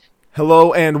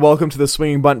Hello and welcome to the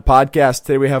Swinging Bunt Podcast.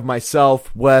 Today we have myself,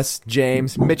 Wes,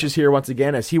 James. Mitch is here once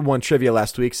again as he won trivia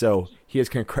last week, so he is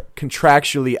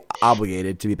contractually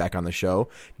obligated to be back on the show.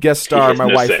 Guest star, my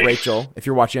wife, Rachel. If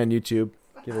you're watching on YouTube,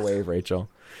 give a wave, Rachel.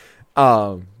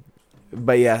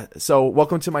 But yeah, so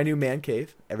welcome to my new man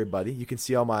cave, everybody. You can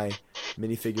see all my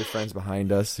minifigure friends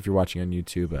behind us if you're watching on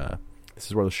YouTube. This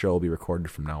is where the show will be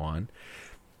recorded from now on.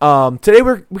 Today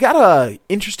we got a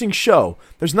interesting show.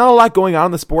 There's not a lot going on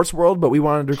in the sports world, but we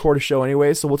wanted to record a show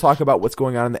anyway, so we'll talk about what's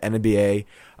going on in the NBA,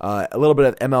 a little bit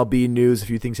of MLB news, a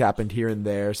few things happened here and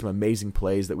there, some amazing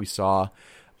plays that we saw,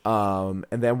 and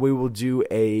then we will do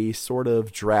a sort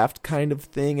of draft kind of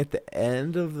thing at the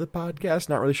end of the podcast.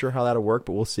 Not really sure how that'll work,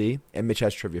 but we'll see, and Mitch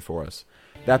has trivia for us.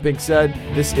 That being said,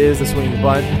 this is the Swinging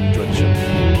Bunt. Enjoy the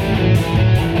show.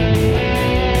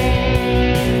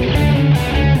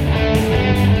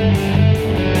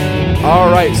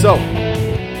 All right, so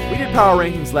we did power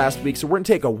rankings last week, so we're going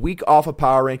to take a week off of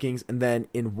power rankings, and then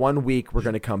in 1 week we're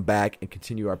going to come back and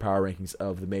continue our power rankings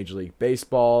of the Major League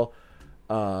Baseball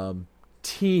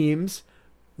teams.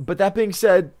 But that being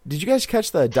said, did you guys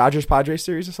catch the Dodgers-Padres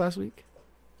series this last week?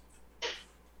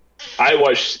 I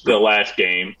watched the last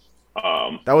game.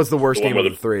 That was the worst game of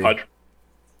the three. It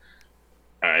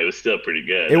was still pretty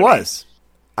good. It was.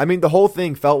 I mean, the whole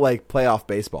thing felt like playoff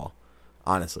baseball,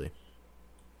 honestly.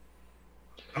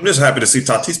 I'm just happy to see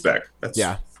Tatis back. It's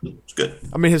good.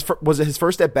 I mean, was it his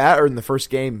first at bat, or in the first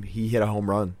game he hit a home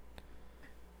run?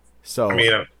 So I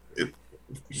mean,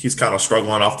 he's kind of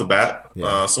struggling off the bat,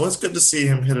 yeah. So it's good to see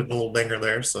him hit a little dinger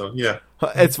there. So yeah,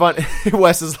 it's fun.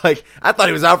 Wes is like, I thought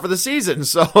he was out for the season,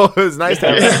 so it was nice to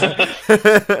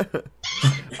have him.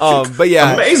 But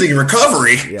yeah, amazing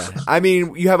recovery. Yeah, I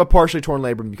mean, you have a partially torn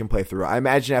labrum you can play through. I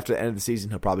imagine after the end of the season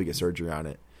he'll probably get surgery on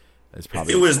it. If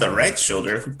it was the right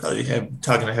shoulder, we probably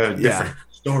talking about a different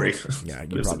story. Yeah,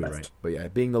 you're probably right. But yeah,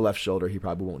 being the left shoulder, he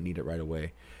probably won't need it right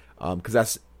away, because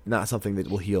that's not something that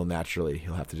will heal naturally.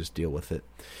 He'll have to just deal with it.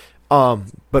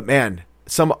 But man,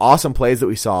 some awesome plays that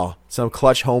we saw, some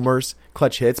clutch homers,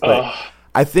 clutch hits. But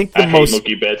I think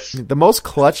the most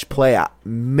clutch play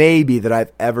maybe that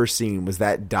I've ever seen was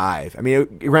that dive. I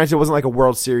mean, granted, it wasn't like a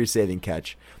World Series saving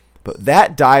catch, but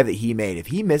that dive that he made, if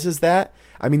he misses that,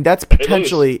 I mean, that's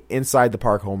potentially inside the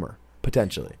park homer.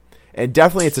 Potentially. And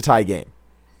definitely it's a tie game.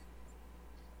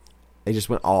 They just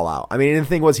went all out. I mean, and the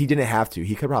thing was, he didn't have to.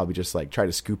 He could probably just like try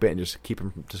to scoop it and just keep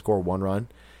him to score one run.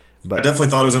 But I definitely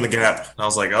thought it was in the gap. I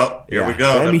was like, oh, here we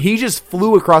go. I mean, he just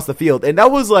flew across the field. And that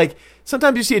was like,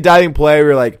 sometimes you see a diving play where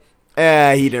you're like,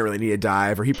 he didn't really need a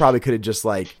dive. Or he probably could have just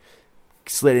like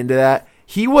slid into that.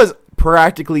 He was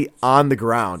practically on the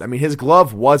ground. I mean, his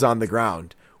glove was on the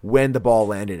ground when the ball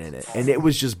landed in it, and it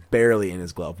was just barely in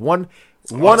his glove. One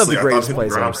of the greatest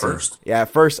plays I've ever seen. Yeah, at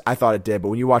first I thought it did, but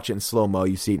when you watch it in slow-mo,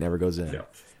 you see it never goes in,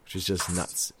 which is just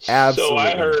nuts. Absolutely. So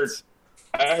nuts.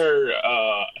 I heard,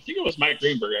 I think it was Mike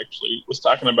Greenberg actually was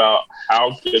talking about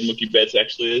how good Mookie Betts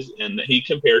actually is, and he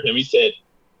compared him. He said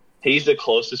he's the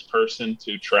closest person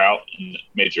to Trout in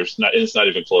majors. It's not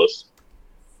even close.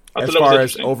 As far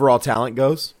as overall talent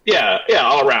goes? Yeah,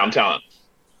 all around talent.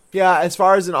 Yeah, as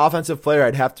far as an offensive player,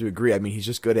 I'd have to agree. I mean, he's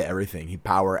just good at everything. He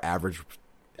power, average,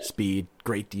 speed,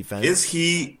 great defense. Is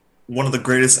he one of the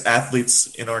greatest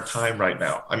athletes in our time right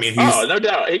now? I mean, he's no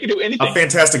doubt. He can do anything. A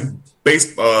fantastic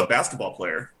basketball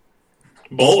player.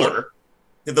 Bowler.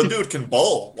 The dude can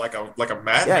bowl like a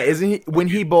madman. Yeah, isn't he? When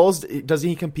he bowls, doesn't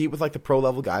he compete with like the pro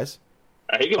level guys?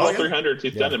 He can bowl 300.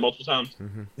 He's done it multiple times.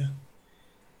 Mm-hmm. Yeah.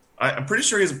 I'm pretty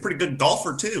sure he's a pretty good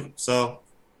golfer too. So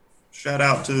shout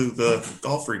out to the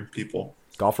golfing people.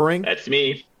 Golfering? That's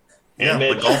me. Yeah,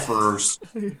 the golfers.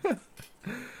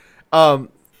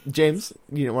 James,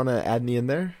 you don't want to add me in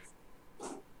there?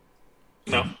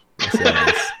 No. See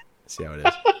how it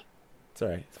is. It's all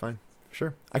right. It's fine.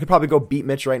 Sure. I could probably go beat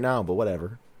Mitch right now, but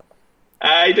whatever.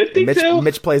 I didn't think so.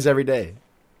 Mitch plays every day.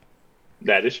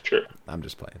 That is true. I'm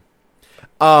just playing.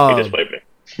 He just played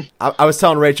me. I was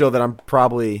telling Rachel that I'm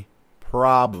probably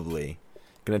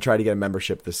going to try to get a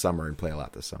membership this summer and play a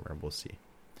lot this summer. We'll see.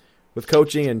 With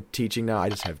coaching and teaching now, I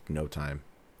just have no time.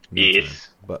 Yes.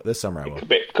 But this summer I will.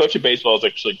 Coaching baseball is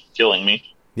actually killing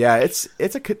me. Yeah, it's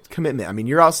a commitment. I mean,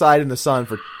 you're outside in the sun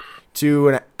for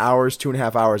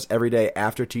 2.5 hours every day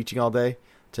after teaching all day.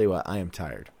 I'll tell you what, I am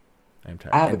tired.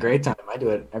 I have a great time. I do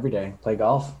it every day. Play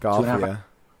golf. Yeah.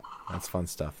 That's fun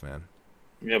stuff, man.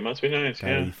 Yeah, it must be nice.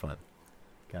 Gotta be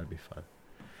fun.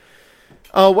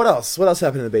 What else? What else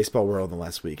happened in the baseball world in the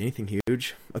last week? Anything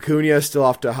huge? Acuna is still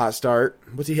off to a hot start.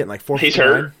 What's he hitting, like 459?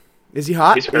 He's hurt. Is he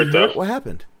hot? He's hurt, though. What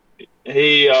happened?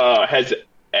 He has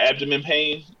abdomen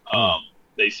pain.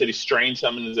 They said he strained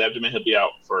something in his abdomen. He'll be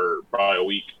out for probably a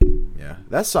week. Yeah,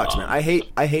 that sucks, man. I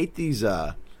hate these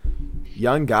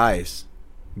young guys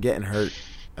getting hurt.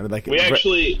 I mean, like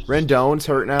Rendon's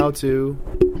hurt now too.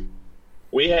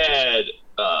 We had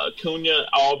Cunha,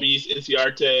 Albies,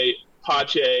 Inciarte,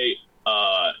 Pache,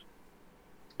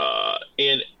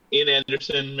 Ian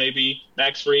Anderson, maybe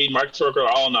Max Fried, Mark Sorko,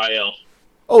 all in IL.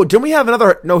 Oh, didn't we have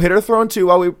another no-hitter thrown too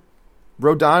while we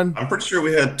Rodon? I'm pretty sure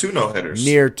we had 2 no-hitters.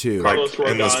 Near 2. Like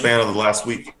in the span of the last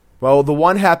week. Well, the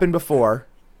one happened before.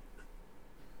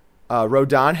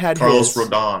 Rodon had Carlos his.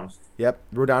 Rodon. Yep,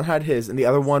 Rodon had his, and the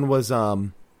other one was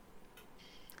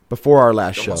before our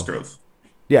last show. Musgrove.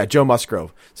 Yeah, Joe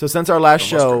Musgrove. So since our last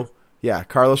Joe show, Musgrove. yeah,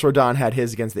 Carlos Rodon had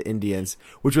his against the Indians,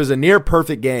 which was a near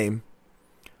perfect game.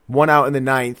 1 out in the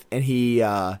 9th, and he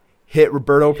hit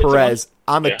Roberto Perez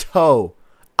on the toe.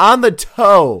 On the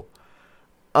toe.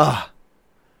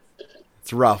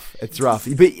 It's rough. It's rough.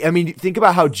 But, I mean, think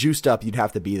about how juiced up you'd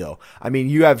have to be, though. I mean,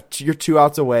 you're 2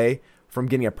 outs away from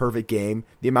getting a perfect game.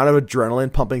 The amount of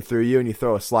adrenaline pumping through you, and you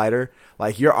throw a slider,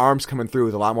 like your arm's coming through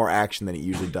with a lot more action than it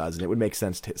usually does, and it would make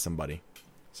sense to hit somebody.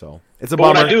 So it's a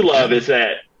bummer. What I do love is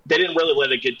that they didn't really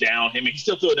let it get down. I mean, he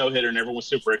still threw a no-hitter, and everyone was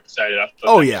super excited.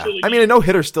 Oh, yeah. Really I mean, a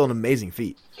no-hitter is still an amazing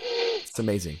feat. It's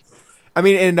amazing. I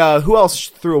mean, and who else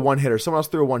threw a one-hitter? Someone else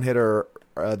threw a one-hitter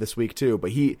this week, too.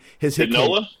 But his hit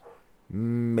Nola?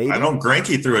 Maybe. I know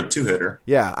Greinke threw a 2-hitter.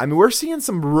 Yeah. I mean, we're seeing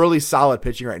some really solid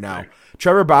pitching right now.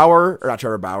 Shane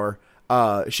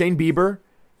Bieber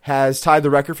has tied the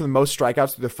record for the most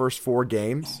strikeouts through the first 4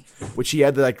 games, which he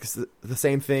had the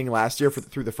same thing last year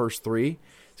through the first 3.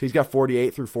 So he's got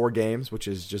 48 through 4 games, which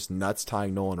is just nuts,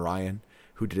 tying Nolan Ryan,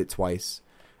 who did it twice.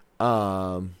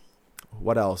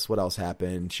 What else? What else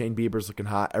happened? Shane Bieber's looking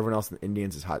hot. Everyone else in the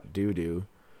Indians is hot doo-doo.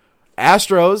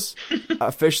 Astros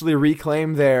officially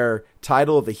reclaimed their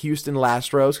title of the Houston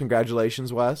Lastros.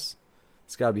 Congratulations, Wes.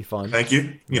 It's got to be fun. Thank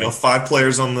you. 5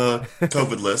 players on the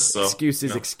COVID list. So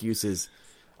excuses.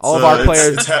 All of our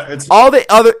players, all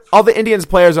the Indians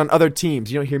players on other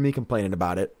teams. You don't hear me complaining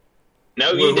about it.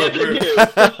 No, you never do.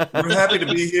 We're happy to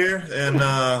be here, and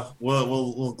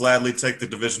we'll gladly take the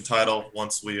division title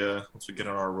once we get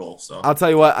on our roll. So I'll tell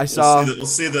you what, we'll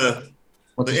see the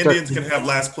Indians can have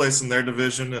last place in their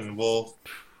division, and we'll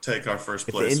take our first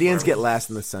place. If the Indians get last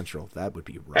in the Central, that would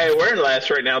be rough. Hey, we're in last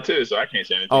right now too, so I can't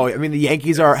say anything. Oh, I mean, the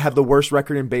Yankees have the worst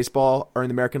record in baseball or in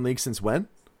the American League since when?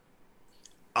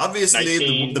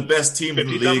 Obviously, the best team in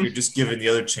the league are just giving the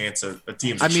other chance a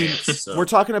team's chance. So. We're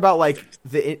talking about like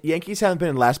the Yankees haven't been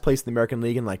in last place in the American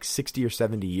League in like 60 or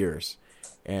 70 years,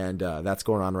 and that's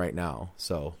going on right now.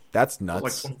 So that's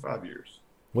nuts. Like 25 years.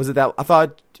 Was it that? I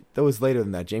thought that was later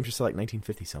than that. James just said like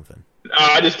 1950 something.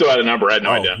 I just threw out a number. I had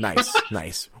no idea.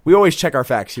 Nice. We always check our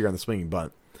facts here on the Swinging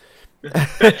Bunt.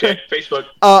 Check Facebook.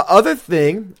 Other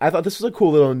thing, I thought this was a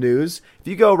cool little news. If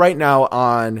you go right now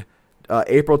on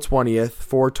April 20th,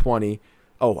 420.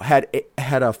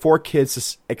 Had 4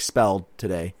 kids expelled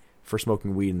today for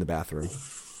smoking weed in the bathroom.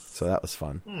 So that was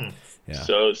fun. Yeah.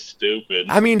 So stupid.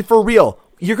 I mean, for real.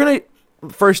 You're going to,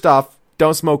 first off,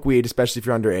 don't smoke weed, especially if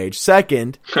you're underage.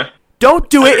 Second, don't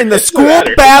do it in the school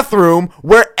bathroom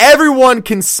where everyone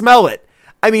can smell it.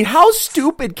 I mean, how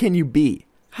stupid can you be?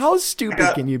 How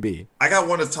stupid can you be? I got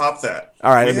one to top that.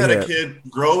 All right, we had a kid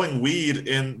growing weed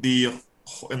in the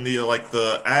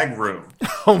ag room.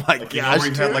 Oh my gosh! Where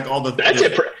you had like all the.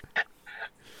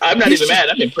 I'm not even mad.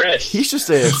 I'm impressed. He's just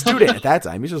a student at that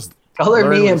time. He's just color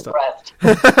me impressed.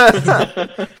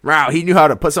 Wow, he knew how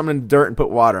to put something in the dirt and put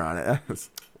water on it.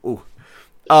 Ooh.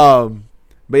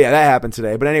 But yeah, that happened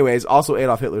today. But anyways, also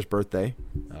Adolf Hitler's birthday.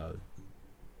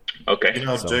 Okay.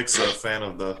 Jake's a fan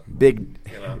of the big.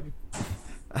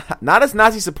 Not as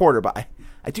Nazi supporter, but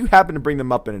I do happen to bring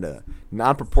them up in a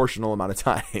non-proportional amount of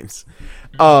times,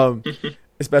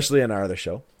 especially in our other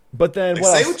show. But then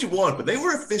say what you want, but they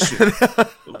were efficient.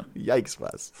 Yikes,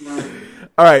 Wes.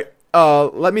 All right,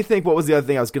 let me think. What was the other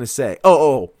thing I was going to say?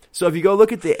 Oh. So if you go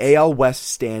look at the AL West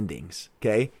standings,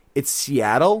 okay, it's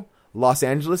Seattle, Los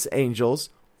Angeles Angels,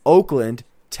 Oakland,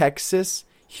 Texas,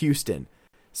 Houston.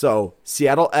 So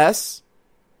Seattle S,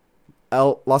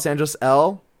 Los Angeles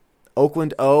L,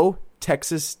 Oakland O,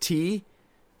 Texas T,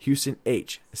 Houston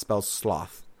H. It spells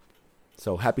sloth.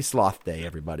 So happy Sloth Day,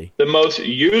 everybody. The most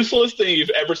useless thing you've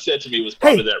ever said to me was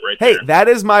probably that right there. Hey, that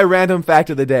is my random fact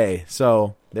of the day.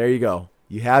 So there you go.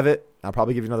 You have it. I'll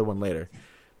probably give you another one later.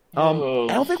 I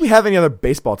don't think we have any other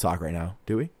baseball talk right now,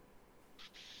 do we?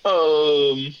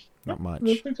 Not much. I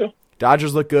don't think so.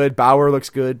 Dodgers look good. Bauer looks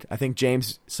good. I think,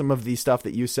 James, some of the stuff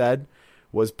that you said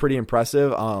was pretty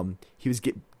impressive. He was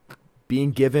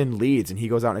being given leads, and he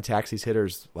goes out and attacks these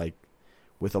hitters like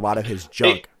with a lot of his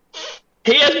junk.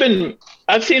 He has been.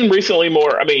 I've seen him recently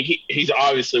more. I mean, he's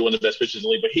obviously one of the best pitchers in the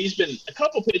league, but he's been a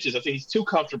couple pitches. I think he's too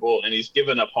comfortable, and he's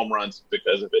given up home runs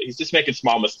because of it. He's just making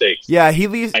small mistakes. Yeah,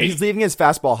 he's leaving his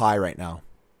fastball high right now.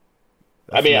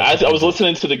 I was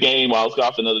listening to the game while I was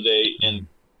golfing the other day, and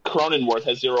Cronenworth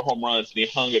has 0 home runs, and he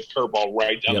hung a curveball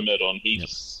right down the middle, and he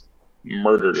just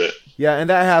murdered it. Yeah, and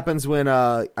that happens when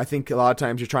I think a lot of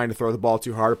times you're trying to throw the ball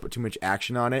too hard, put too much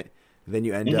action on it. Then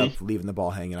you end up leaving the ball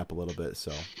hanging up a little bit.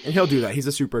 So, and he'll do that. He's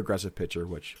a super aggressive pitcher,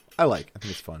 which I like. I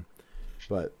think it's fun.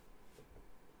 But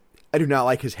I do not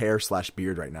like his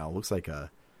hair/beard right now. It looks like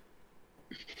a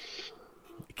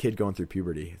kid going through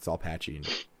puberty. It's all patchy and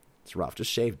it's rough.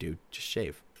 Just shave, dude. Just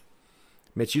shave.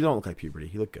 Mitch, you don't look like puberty.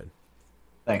 You look good.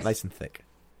 Thanks. Nice and thick.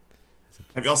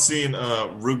 Have y'all seen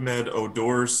Rougned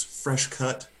Odor's fresh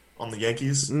cut on the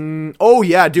Yankees? Oh,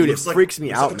 yeah, dude. It Like, freaks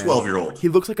me out, like a man. 12-year-old. He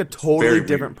looks like a totally Very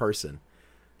different weird. person.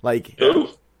 Like, Ooh.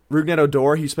 Rougned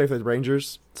Odor, he used to play for the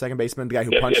Rangers, second baseman, the guy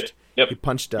who punched Yep. he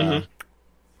punched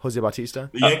Jose Bautista.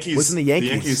 The Yankees, was in the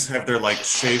Yankees. have their like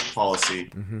shave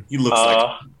policy. He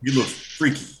looks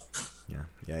freaky.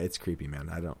 Yeah, it's creepy, man.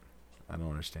 I don't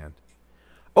understand.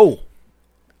 Oh,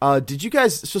 did you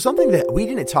guys? So something that we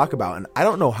didn't talk about, and I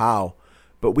don't know how,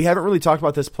 but we haven't really talked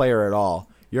about this player at all.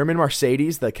 Yermin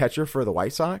Mercedes, the catcher for the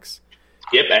White Sox.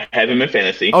 Yep, I have him in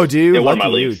fantasy. Oh, dude, in one of my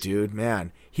lucky you, leagues. dude,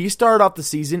 man. He started off the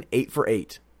season 8 for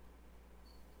 8.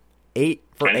 8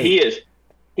 for And 8.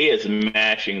 he is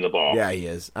mashing the ball. Yeah, he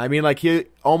is. I mean, like he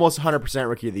almost 100%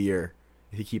 rookie of the year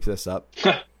if he keeps this up.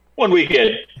 1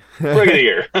 weekend, rookie of the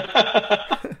year.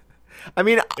 I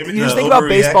mean, Maybe you just the think about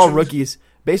baseball overreaction. rookies.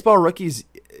 Baseball rookies,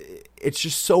 it's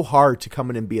just so hard to come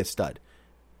in and be a stud.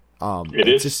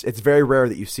 It's very rare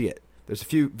that you see it. There's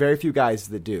very few guys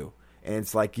that do, and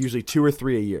it's like usually 2 or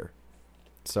 3 a year.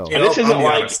 So And this isn't I'll be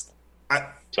like- honest.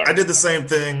 Sorry. I did the same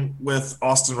thing with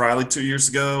Austin Riley 2 years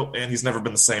ago, and he's never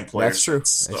been the same player. that's true.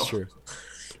 since, That's so. true.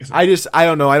 I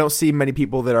don't know. I don't see many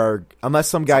people that are, unless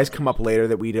some guys come up later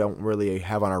that we don't really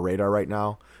have on our radar right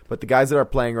now. But the guys that are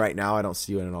playing right now, I don't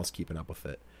see anyone else keeping up with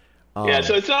it. Yeah,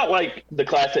 so it's not like the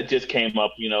class that just came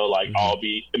up, like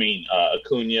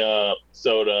Acuna,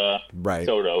 Soda, Right.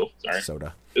 Soto. Sorry.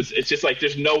 Soda. It's just like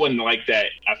there's no one like that.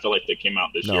 I feel like that came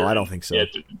out this year. No, I don't think so. Yeah,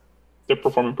 they're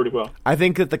performing pretty well. I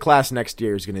think that the class next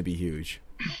year is going to be huge.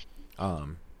 I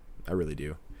really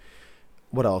do.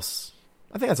 What else?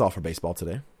 I think that's all for baseball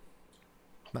today.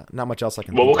 Not much else I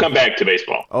can. Well, think we'll of. come back to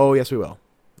baseball. Oh yes, we will.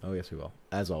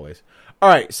 As always. All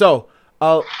right, so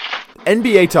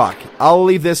NBA talk. I'll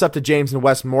leave this up to James and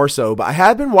Wes more so, but I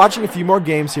have been watching a few more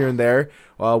games here and there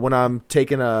when I'm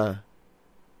taking a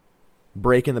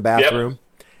break in the bathroom,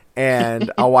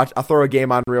 and I'll throw a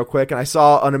game on real quick. And I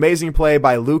saw an amazing play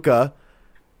by Luka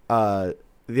the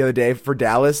other day for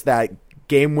Dallas. That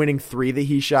game-winning 3 that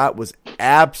he shot was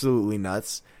absolutely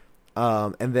nuts.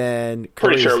 And then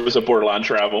Pretty sure it was a borderline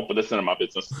travel, but that's none of my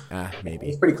business. maybe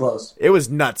It's pretty close. it was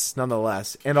nuts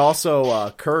nonetheless. And also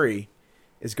Curry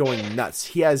is going nuts.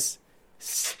 He has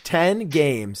 6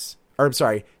 games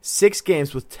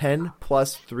with 10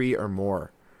 plus 3 or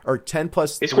more, or 10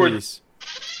 plus He scored- 3s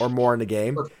or more in the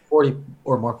game. 40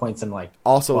 or more points than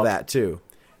Also 12. that too.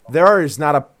 There is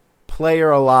not a player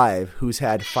alive who's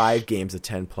had 5 games of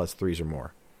 10 plus 3s or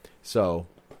more. So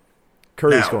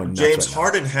Curry's Now, going nuts James right now.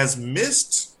 Harden has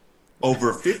missed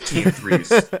over 15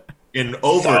 threes in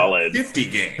over Solid. 50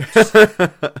 games.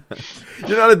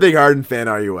 You're not a big Harden fan,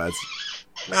 are you, Wes?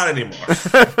 Not anymore.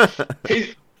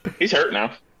 He's hurt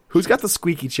now. Who's got the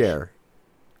squeaky chair?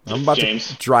 I'm about James.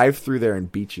 to drive through there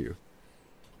and beat you.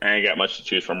 I ain't got much to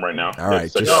choose from right now. All right,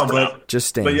 It's like- just- No, but Just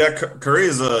staying. But yeah, Curry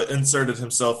has inserted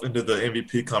himself into the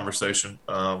MVP conversation,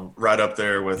 right up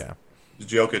there with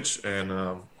Jokic and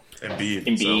Embiid.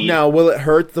 Embiid. Now, will it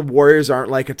hurt the Warriors aren't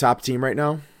like a top team right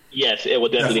now? yes, it will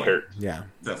definitely hurt. Yeah.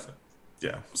 Definitely,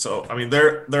 yeah. So I mean,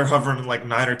 they're hovering like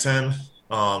 9 or 10.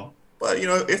 But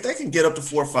if they can get up to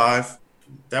 4 or 5,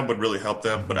 that would really help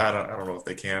them. But I don't know if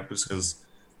they can, because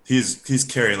he's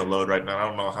carrying the load right now. I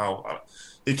don't know how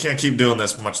he can't keep doing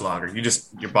this much longer.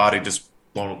 Your body just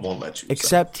won't let you. so.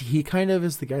 Except he kind of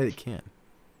is the guy that can.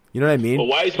 You know what I mean? Well,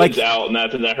 Wiseman's out, and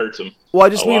that hurts him. Well, I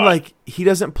just a mean lot. like he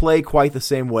doesn't play quite the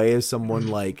same way as someone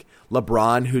like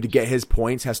LeBron, who to get his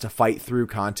points has to fight through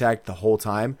contact the whole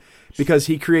time, because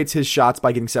he creates his shots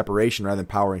by getting separation rather than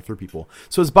powering through people.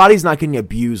 So his body's not getting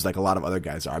abused like a lot of other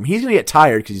guys are. I mean, he's gonna get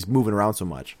tired because he's moving around so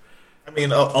much. I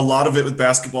mean, a lot of it with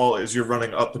basketball is you're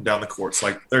running up and down the courts.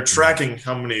 Like they're tracking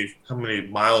how many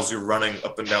miles you're running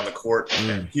up and down the court.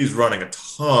 And he's running a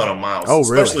ton of miles. Oh,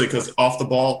 really? Especially because off the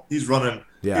ball, he's running.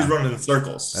 Yeah. He's running in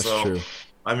circles. That's so, true.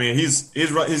 I mean, he's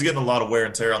getting a lot of wear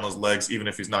and tear on those legs, even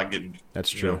if he's not getting. That's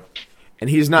true. And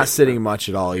he's not sitting much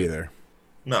at all either.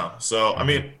 No. So, I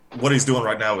mean, what he's doing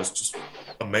right now is just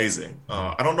amazing.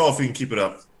 I don't know if he can keep it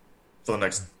up for the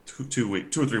next 2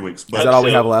 or 3 weeks. But Is that all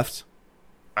we have left?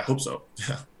 I hope so.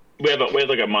 Yeah. We have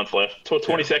like a month left.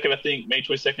 22nd, I think. May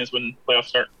 22nd is when playoffs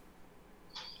start.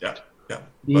 Yeah.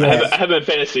 I have him in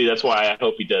fantasy. That's why I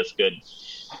hope he does good.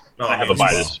 No, I have a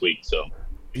bye this week, so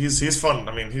he's fun.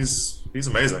 I mean, he's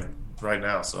amazing right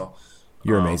now. So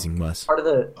you're amazing, Wes. Part of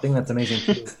the thing that's amazing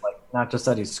too is like not just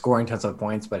that he's scoring tons of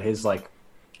points, but his like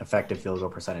effective field goal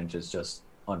percentage is just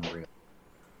unreal.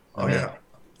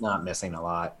 Not missing a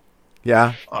lot.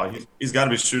 Yeah. Oh, he's got to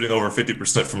be shooting over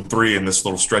 50% from 3 in this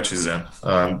little stretch he's in.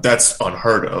 That's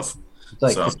unheard of. It's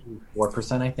like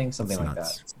 4%, I think, something like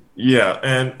that. Yeah,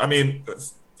 and I mean,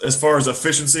 as far as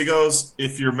efficiency goes,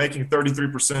 if you're making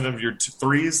 33% of your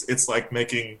threes, it's like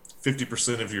making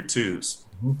 50% of your twos.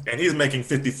 Mm-hmm. And he's making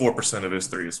 54% of his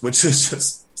threes, which is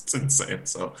just it's insane.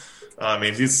 So, I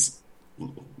mean, he's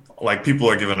like people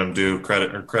are giving him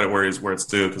credit where it's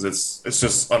due because it's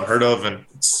just unheard of and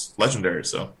it's legendary.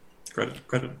 So,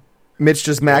 credit. Mitch,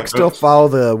 does Max still follow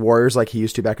the Warriors like he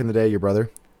used to back in the day? Your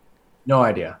brother? No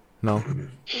idea. No.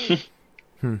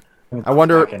 I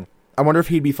wonder if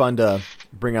he'd be fun to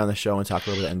bring on the show and talk a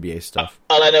little bit of NBA stuff.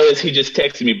 All I know is he just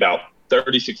texted me about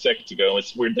 36 seconds ago.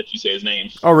 It's weird that you say his name.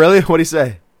 Oh, really? What'd he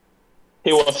say?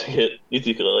 He wants to hit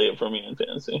Ezekiel Elliott for me in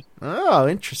fantasy. Oh,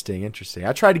 interesting.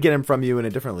 I tried to get him from you in a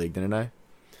different league, didn't I?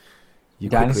 You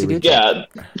Dynasty did? Yeah.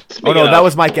 Oh, no, that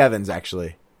was Mike Evans,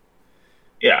 actually.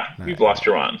 Yeah, you've lost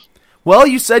your mind. Well,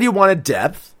 you said you wanted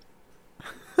depth.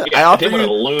 Yeah, I offered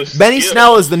you. Benny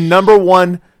Snell is the number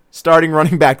 1 starting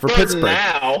running back for Pittsburgh.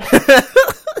 Now.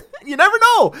 You never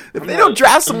know. If they don't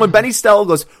draft someone, Benny Snell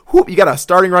goes, whoop, you got a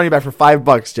starting running back for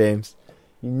 $5, James.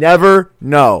 You never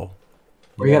know.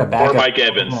 Or you got a backup. Or Mike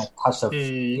Evans. Touch the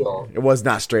field. It was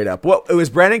not straight up. Well, it was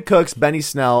Brandon Cooks, Benny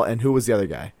Snell, and who was the other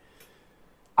guy?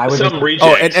 Some rejects.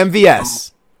 Oh, and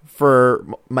MVS for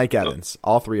Mike Evans.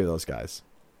 All 3 of those guys.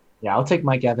 Yeah, I'll take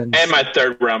Mike Evans. And my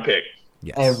 3rd round pick.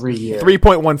 Yes. Every year.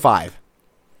 3.15.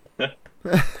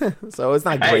 So it's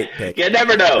not a great pick. You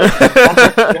never know.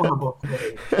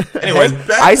 Anyways,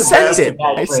 I sent it.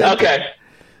 Okay.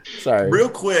 Sorry. Real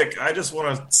quick, I just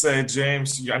want to say,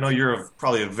 James, I know you're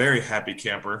probably a very happy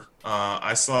camper.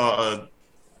 I saw a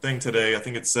thing today. I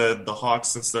think it said the Hawks,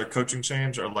 since their coaching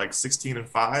change, are like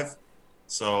 16-5.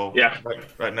 So yeah,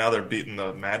 right now they're beating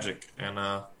the Magic, and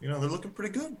they're looking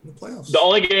pretty good in the playoffs. The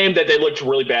only game that they looked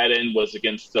really bad in was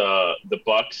against the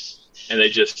Bucks, and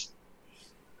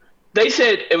they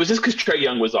said it was just because Trae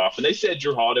Young was off, and they said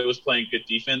Drew Holiday was playing good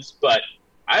defense, but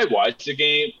I watched the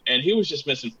game, and he was just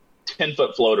missing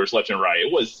 10-foot floaters left and right.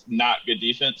 It was not good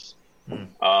defense.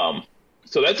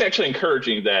 So that's actually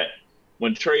encouraging that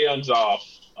when Trae Young's off,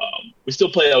 we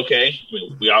still play okay. I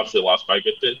mean, we obviously lost by a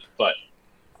good bit, but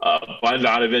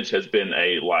Bogdanovich has been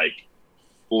a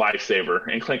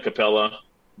lifesaver, and Clint Capella,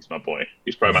 he's my boy.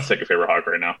 He's probably my second favorite Hawk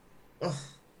right now.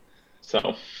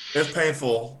 So it's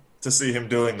painful to see him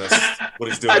doing this. What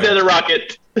he's doing. I did the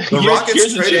Rocket. The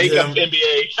Rockets traded him.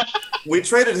 NBA. We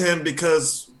traded him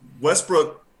because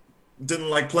Westbrook didn't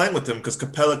like playing with him because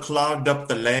Capella clogged up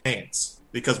the lanes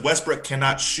because Westbrook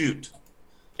cannot shoot.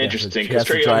 Interesting, because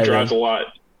Trae Young drives a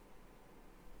lot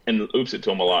and oops it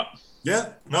to him a lot. Yeah,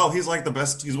 no, he's like the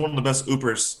best. He's one of the best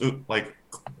oopers,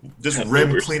 just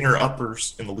rim cleaner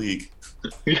uppers in the league.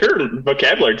 Your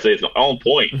vocabulary today is on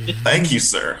point. Thank you,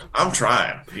 sir. I'm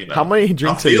trying. How many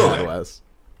drinks have you had, Wes?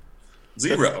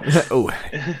 0. Oh,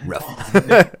 rough.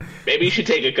 Maybe you should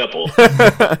take a couple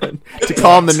to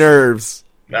calm the nerves.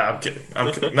 Nah,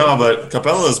 I'm kidding. No, but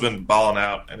Capella's been balling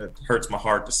out, and it hurts my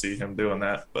heart to see him doing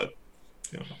that. But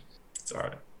it's all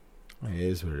right. It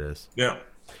is what it is. Yeah.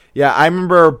 Yeah, I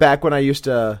remember back when I used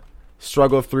to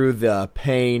struggle through the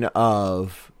pain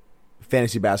of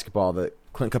fantasy basketball that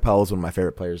Clint Capella was one of my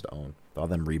favorite players to own. All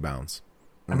them rebounds.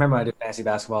 I remember I did fantasy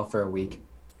basketball for a week.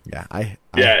 Yeah, I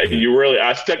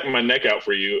stuck my neck out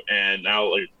for you, and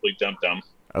now we dumped him.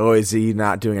 Oh, is he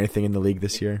not doing anything in the league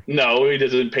this year? No, he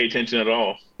doesn't pay attention at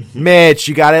all. Mitch,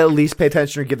 you got to at least pay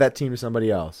attention or give that team to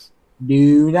somebody else.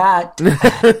 Do not.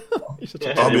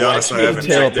 I'll be honest, I haven't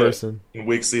checked it in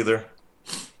weeks either.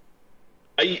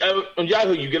 On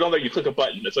Yahoo, you get on there, you click a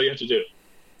button. That's all you have to do.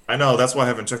 I know. That's why I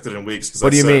haven't checked it in weeks. What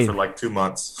do you mean? For like 2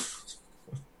 months.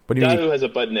 What do you Yahoo mean? has a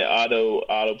button that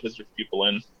auto puts people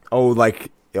in. Oh,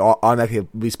 like automatically at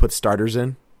least put starters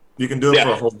in? You can do it for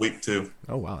a whole week too.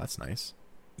 Oh, wow, that's nice.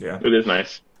 Yeah, it is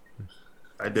nice.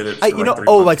 I did it. For 3 months.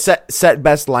 Like set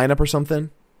best lineup or something.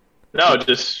 No,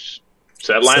 just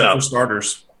set lineup for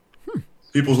starters.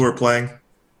 People who are playing.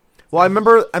 Well, I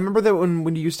remember that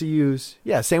when you used to use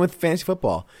same with fantasy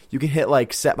football. You can hit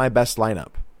like set my best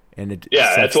lineup, and it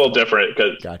it's a little different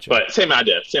Gotcha. But same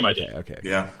idea. Okay.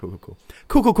 Yeah.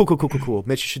 Cool.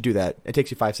 Mitch, you should do that. It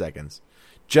takes you 5 seconds,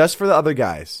 just for the other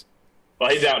guys. Well,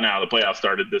 he's out now. The playoffs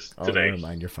started today. Never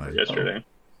mind. You're fine. Yesterday.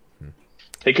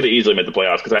 He could have easily made the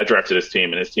playoffs because I drafted his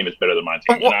team, and his team is better than my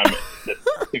team, and I'm the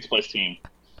 6th place team.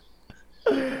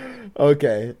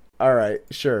 Okay. All right.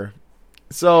 Sure.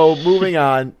 So moving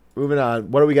on.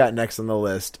 What do we got next on the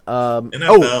list?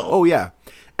 NFL. Oh yeah.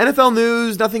 NFL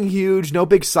news. Nothing huge. No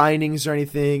big signings or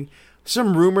anything.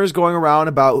 Some rumors going around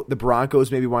about the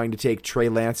Broncos maybe wanting to take Trey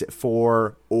Lance at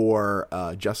 4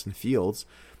 or Justin Fields.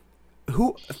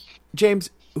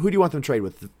 James, who do you want them to trade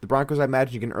with? The Broncos, I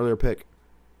imagine you get an earlier pick.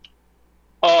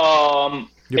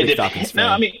 You're a big Falcons fan.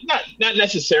 No, I mean not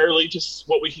necessarily. Just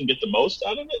what we can get the most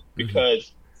out of it,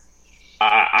 because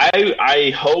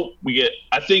I hope we get.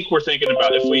 I think we're thinking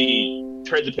about if we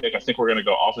trade the pick. I think we're going to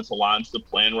go offensive line's the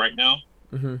plan right now.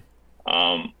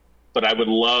 Mm-hmm. But I would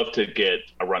love to get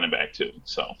a running back too.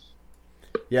 So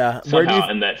yeah, somehow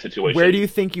in that situation, where do you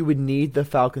think you would need the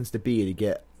Falcons to be to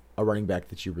get a running back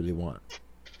that you really want?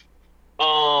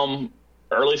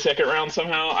 Early 2nd round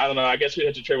somehow. I don't know. I guess we'd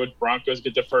have to trade with Broncos,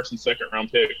 get the 1st and 2nd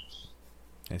round pick.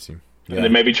 I see. Yeah. And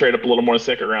then maybe trade up a little more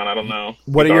 2nd round. I don't know.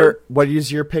 What is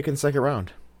your pick in 2nd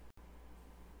round?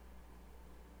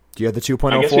 Do you have the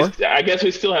 2.04? I guess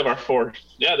we still have our 4.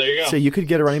 Yeah, there you go. So you could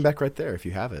get a running back right there if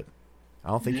you have it. I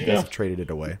don't think you guys have traded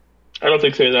it away. I don't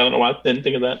think so. I don't know why I didn't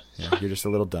think of that. Yeah, you're just a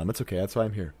little dumb. It's okay. That's why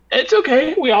I'm here. It's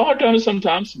okay. We all are dumb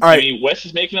sometimes. All right. I mean, Wes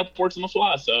is making up for it on the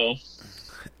fly, so...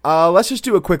 let's just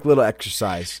do a quick little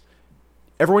exercise.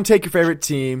 Everyone take your favorite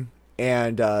team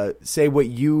and say what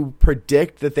you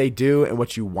predict that they do and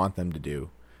what you want them to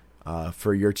do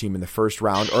for your team in the 1st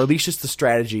round, or at least just the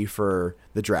strategy for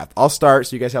the draft. I'll start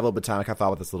so you guys have a little bit of time. I kind of thought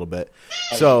about this a little bit.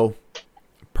 So,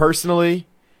 personally,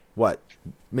 what?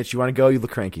 Mitch, you want to go? You look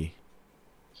cranky.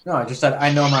 No, I just said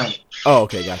I know mine. Oh,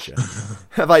 okay, gotcha.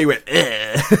 I thought you went,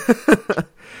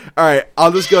 All right,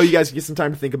 I'll just go. You guys can get some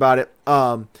time to think about it.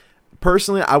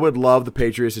 Personally, I would love the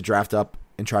Patriots to draft up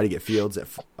and try to get Fields at,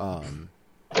 or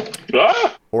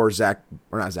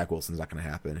not Zach Wilson's not going to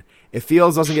happen. If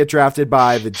Fields doesn't get drafted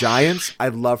by the Giants,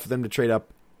 I'd love for them to trade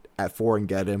up at 4 and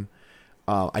get him.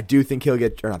 I do think he'll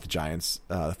get, or not the Giants,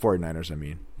 the 49ers, I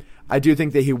mean. I do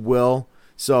think that he will.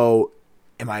 So,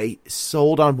 am I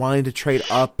sold on wanting to trade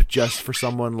up just for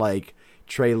someone like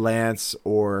Trey Lance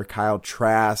or Kyle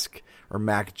Trask or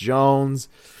Mac Jones?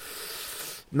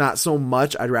 Not so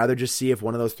much. I'd rather just see if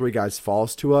one of those 3 guys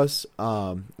falls to us.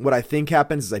 What I think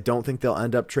happens is I don't think they'll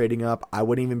end up trading up. I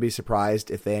wouldn't even be surprised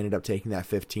if they ended up taking that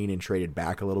 15 and traded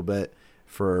back a little bit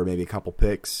for maybe a couple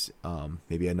picks,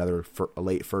 maybe a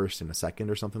late 1st and a 2nd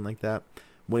or something like that.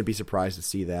 Wouldn't be surprised to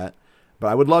see that. But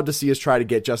I would love to see us try to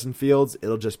get Justin Fields.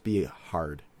 It'll just be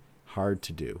hard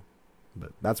to do.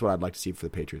 But that's what I'd like to see for the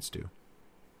Patriots do.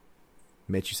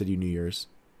 Mitch, you said you knew yours.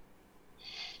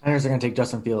 Niners are going to take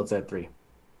Justin Fields at 3.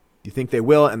 Do you think they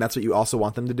will, and that's what you also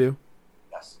want them to do?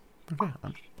 Yes. Okay,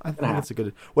 I think that's a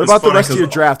good. What about the rest of your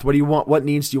draft? What do you want? What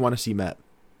needs do you want to see met?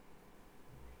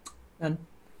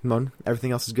 None.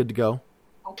 Everything else is good to go.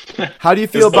 How do you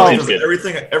feel about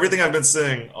everything I've been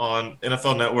seeing on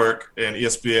NFL Network and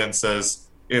ESPN says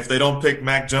if they don't pick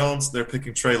Mac Jones, they're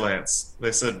picking Trey Lance.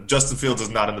 They said Justin Fields is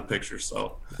not in the picture,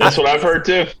 so that's what I've heard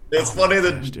too. It's funny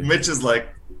that Mitch is like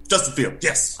Justin Fields.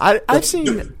 Yes, I've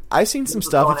seen some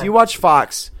stuff. If you watch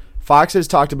Fox has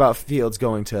talked about Fields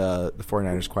going to the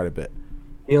 49ers quite a bit.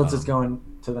 Fields is going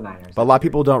to the Niners. But a lot of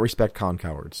people don't respect Colin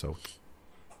Cowherd, so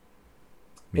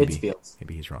it's Fields.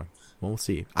 Maybe he's wrong. Well, we'll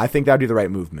see. I think that would be the right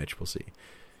move, Mitch. We'll see.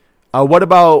 What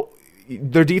about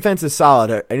their defense is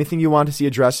solid. Anything you want to see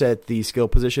addressed at the skill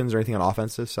positions or anything on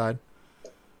offensive side?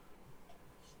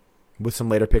 With some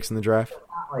later picks in the draft?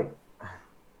 Like,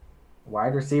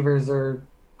 wide receivers are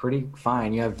pretty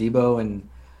fine. You have Debo and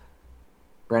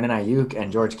Brandon Ayuk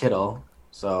and George Kittle.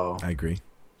 So I agree.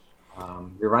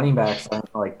 Your running backs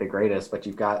aren't like the greatest, but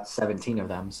you've got 17 of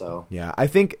them. So yeah, I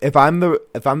think if I'm the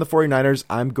 49ers,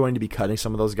 I'm going to be cutting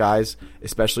some of those guys,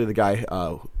 especially the guy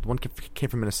the one came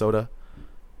from Minnesota.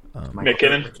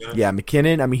 McKinnon. Yeah,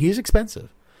 McKinnon. I mean, he's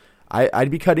expensive. I'd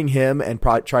be cutting him and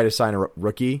probably try to sign a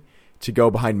rookie to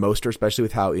go behind Mostert, especially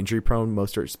with how injury prone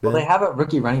Mostert's been. Well, they have a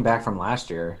rookie running back from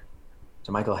last year,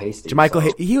 JaMychal Hasty.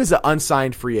 He was an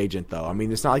unsigned free agent, though. I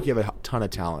mean, it's not like you have a ton of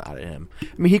talent out of him. I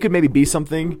mean, he could maybe be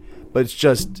something, but it's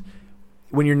just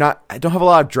when I don't have a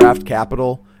lot of draft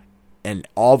capital and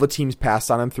all the teams passed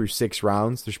on him through 6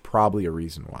 rounds, there's probably a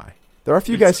reason why. There are a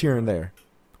few guys here and there.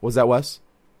 Was that Wes?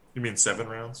 You mean 7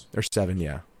 rounds? Or 7,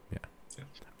 yeah.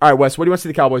 All right, Wes, what do you want to see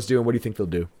the Cowboys do, and what do you think they'll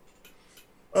do?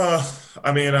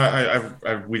 I mean,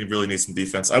 we really need some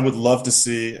defense. I would love to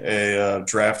see a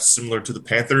draft similar to the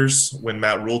Panthers when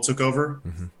Matt Rule took over.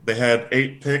 Mm-hmm. They had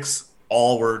 8 picks,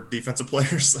 all were defensive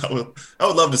players. I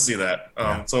would love to see that.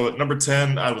 So at number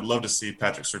 10, I would love to see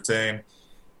Patrick Surtain.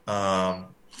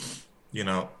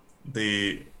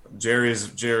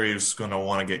 Jerry's going to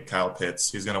want to get Kyle Pitts.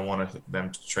 He's going to want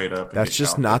them to trade up. That's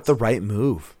just not the right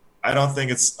move. I don't think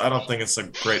it's a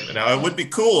great. Now it would be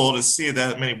cool to see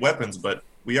that many weapons, but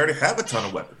we already have a ton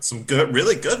of weapons, some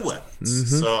really good weapons.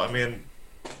 Mm-hmm. So I mean,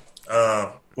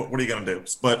 what are you going to do?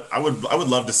 But I would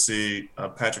love to see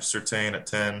Patrick Surtain at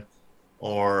 10,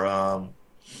 or I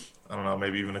don't know,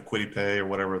 maybe even a Kwity Paye or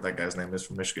whatever that guy's name is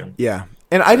from Michigan. Yeah,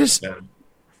 and I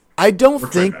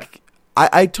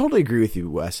totally agree with you,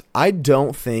 Wes. I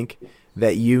don't think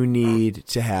that you need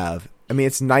to have. I mean,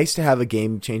 it's nice to have a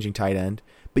game-changing tight end,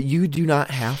 but you do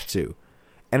not have to.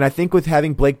 And I think with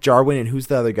having Blake Jarwin and who's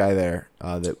the other guy there?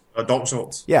 Dalton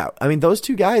Schultz. Yeah, I mean, those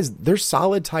two guys, they're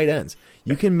solid tight ends.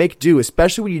 You can make do,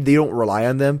 especially when they don't rely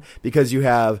on them, because you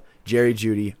have Jerry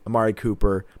Jeudy, Amari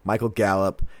Cooper, Michael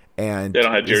Gallup, and... They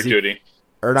don't have Jerry Jeudy.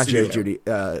 Or not Jerry Jeudy,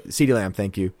 CeeDee Lamb,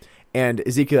 thank you. And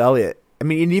Ezekiel Elliott. I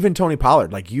mean, and even Tony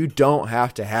Pollard. Like, you don't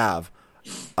have to have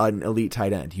an elite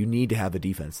tight end. You need to have a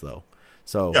defense, though.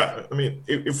 So yeah, I mean,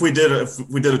 if we did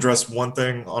address one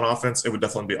thing on offense, it would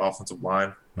definitely be offensive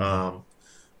line. Mm-hmm.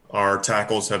 Our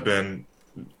tackles have been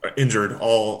injured.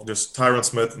 Just Tyron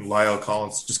Smith and Lyle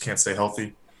Collins just can't stay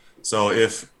healthy. So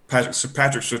if Patrick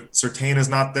Surtain is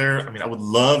not there, I mean, I would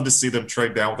love to see them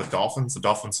trade down with the Dolphins. The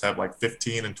Dolphins have like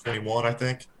 15 and 21, I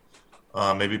think.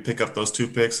 Maybe pick up those 2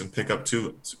 picks and pick up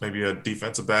 2, maybe a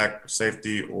defensive back,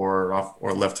 safety, or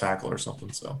left tackle or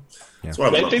something. So that's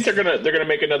what I think they're gonna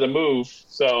make another move.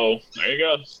 So there you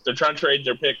go. They're trying to trade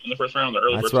their pick in the first round.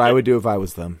 That's what I would do if I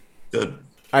was them. Good.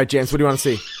 All right, James, what do you want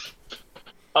to see?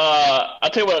 I'll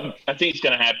tell you what I think is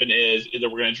going to happen is either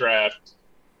we're going to draft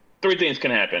 3 things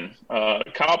can happen: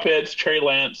 Kyle Pitts, Trey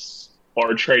Lance,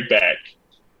 or trade back.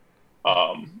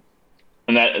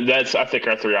 And that's I think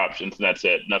our 3 options, and that's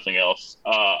it, nothing else.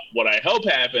 What I hope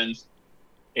happens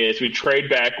is we trade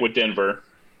back with Denver,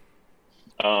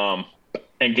 and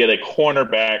get a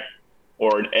cornerback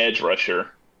or an edge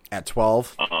rusher at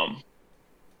 12.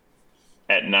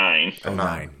 At 9. Oh,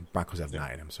 9. Broncos have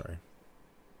 9. I'm sorry.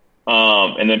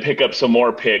 And then pick up some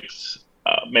more picks,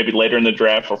 maybe later in the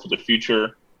draft or for the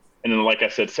future. And then, like I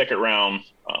said, second round.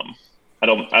 I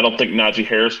don't think Najee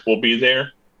Harris will be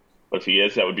there. But if he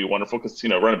is, that would be wonderful because,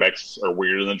 running backs are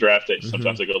weird in the draft.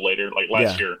 Sometimes they go later. Like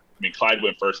last year, I mean, Clyde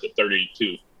went first at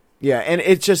 32. Yeah, and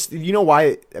it's just,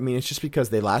 why? I mean, it's just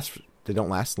because they don't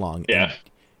last long. Yeah.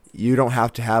 You don't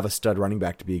have to have a stud running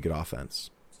back to be a good offense.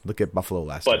 Look at Buffalo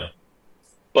last year.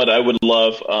 But I would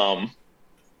love,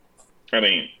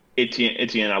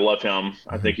 Etienne, I love him.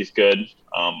 I think he's good.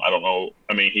 I don't know.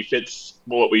 I mean, he fits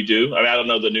what we do. I mean, I don't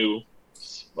know the new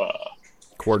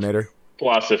coordinator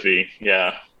philosophy.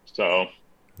 Yeah. So,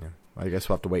 yeah, I guess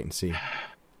we'll have to wait and see.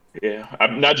 Yeah,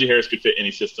 Najee Harris could fit any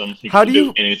system. He can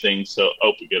do anything. So,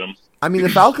 we get him. I mean, the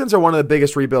Falcons are one of the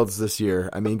biggest rebuilds this year.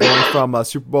 I mean, going from a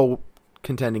Super Bowl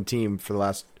contending team for the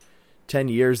last 10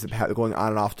 years, going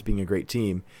on and off to being a great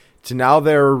team, to now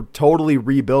they're totally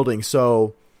rebuilding.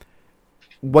 So,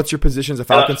 what's your position as a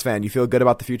Falcons fan? You feel good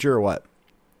about the future or what?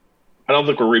 I don't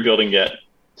think we're rebuilding yet.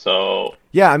 So,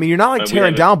 yeah, I mean, you're not like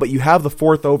tearing down, but you have the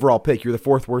 4th overall pick. You're the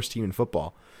 4th worst team in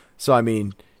football. So, I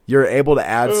mean, you're able to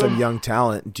add some young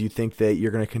talent. Do you think that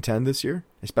you're going to contend this year,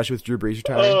 especially with Drew Brees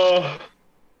retiring?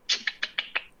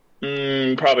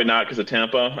 Probably not because of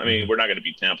Tampa. I mean, we're not going to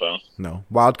beat Tampa. No.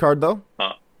 Wild card, though?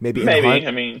 Maybe.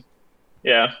 I mean,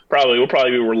 yeah, probably. We'll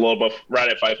probably be a little above, right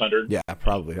at 500. Yeah,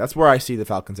 probably. That's where I see the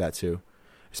Falcons at, too.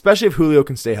 Especially if Julio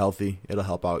can stay healthy. It'll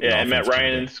help out. Yeah, and Matt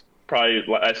Ryan's probably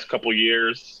last couple of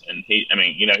years, and he's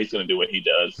going to do what he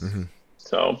does. Mm-hmm.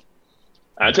 So,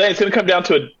 I'd say it's going to come down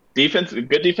to a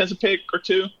good defensive pick or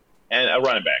 2, and a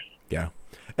running back. Yeah.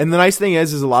 And the nice thing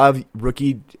is a lot of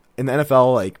in the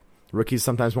NFL, like, rookies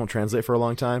sometimes won't translate for a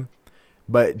long time,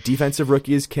 but defensive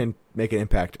rookies can make an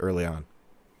impact early on.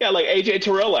 Yeah, like A.J.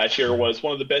 Terrell last year was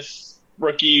one of the best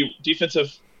rookie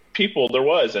defensive people there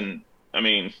was, and, I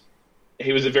mean,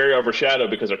 he was very overshadowed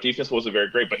because our defense wasn't very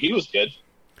great, but he was good.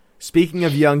 Speaking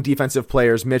of young defensive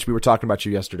players, Mitch, we were talking about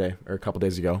you yesterday or a couple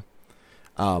days ago.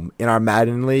 In our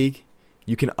Madden League,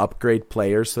 you can upgrade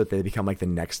players so that they become like the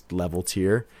next level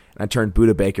tier. And I turned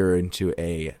Buda Baker into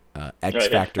a X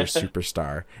Factor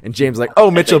superstar. And James like, oh,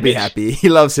 Mitch will be happy. He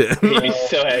loves him. He'll be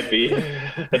so happy.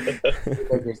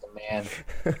 Baker's the man.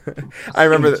 I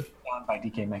remember that. run by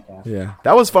DK Metcalf. Yeah,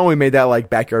 that was fun. We made that like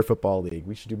backyard football league.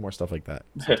 We should do more stuff like that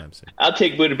sometime soon. I'll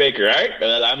take Buda Baker. All right,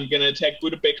 I'm gonna attack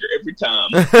Buda Baker every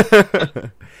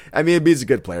time. I mean, he's a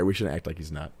good player. We shouldn't act like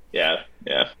he's not. Yeah.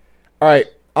 All right.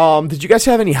 Did you guys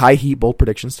have any high heat bowl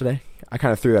predictions today? I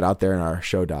kind of threw that out there in our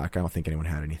show doc. I don't think anyone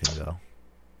had anything though.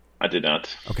 I did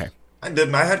not. Okay. I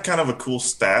didn't. I had kind of a cool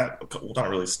stat. Well, not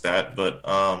really stat, but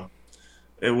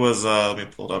it was. Let me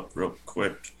pull it up real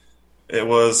quick. It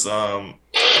was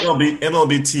MLB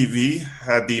TV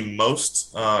had the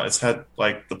most. It's had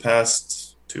like the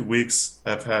past 2 weeks.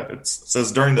 It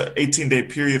says during the 18-day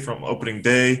period from opening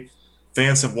day,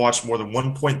 fans have watched more than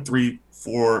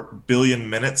 1.34 billion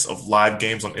minutes of live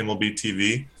games on MLB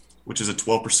TV, which is a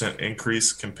 12%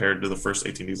 increase compared to the first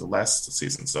 18 days of last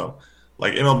season. So,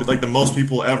 like MLB, like the most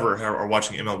people ever are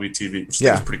watching MLB TV, which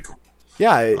is pretty cool.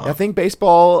 Yeah, I think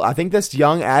baseball. I think this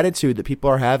young attitude that people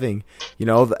are having,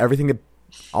 everything that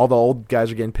all the old guys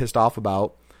are getting pissed off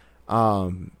about,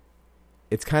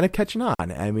 it's kind of catching on.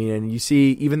 I mean, and you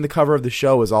see even the cover of the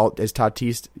show is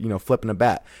Tatis, flipping a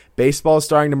bat. Baseball is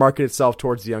starting to market itself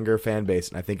towards the younger fan base,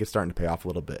 and I think it's starting to pay off a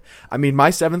little bit. I mean,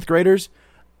 my 7th graders,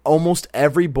 almost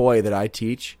every boy that I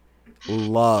teach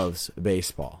loves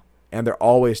baseball, and they're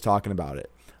always talking about it.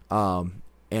 And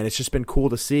it's just been cool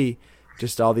to see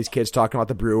just all these kids talking about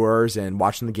the Brewers and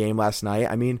watching the game last night.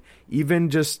 I mean, even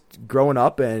just growing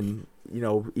up and,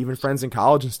 even friends in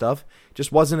college and stuff,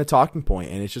 just wasn't a talking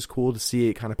point, and it's just cool to see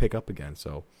it kind of pick up again.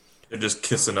 So they're just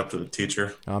kissing up to the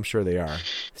teacher. I'm sure they are.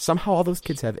 Somehow all those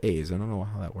kids have A's. I don't know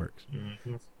how that works.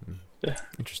 Mm-hmm.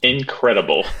 Interesting.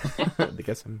 Incredible. I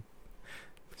guess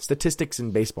statistics in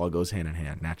baseball goes hand in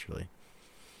hand, naturally.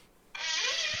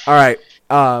 All right.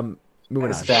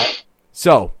 Moving on.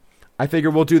 So, I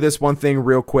figure we'll do this one thing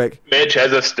real quick. Mitch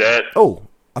has a stat. Oh,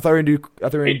 I thought we were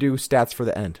gonna do stats for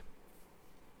the end.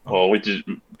 Oh, we just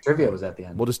Trivia was at the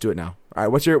end. We'll just do it now. All right.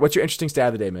 What's your interesting stat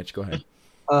of the day, Mitch? Go ahead.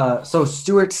 So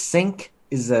Stuart Sink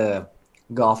is a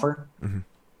golfer. Mm-hmm.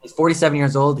 He's 47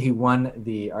 years old. He won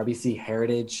the RBC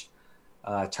Heritage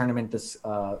tournament this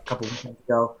couple weekends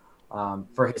ago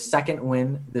for his second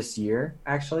win this year,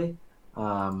 actually.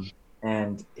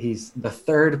 And he's the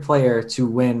third player to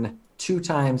win 2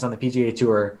 times on the PGA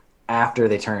Tour after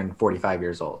they turn 45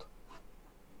 years old.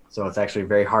 So it's actually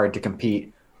very hard to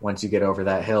compete once you get over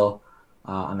that hill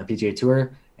on the PGA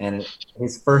Tour. And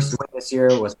his first win this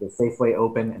year was the Safeway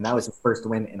Open, and that was his first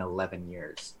win in 11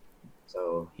 years.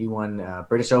 So he won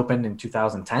British Open in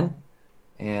 2010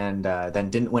 and then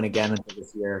didn't win again until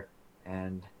this year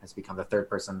and has become the third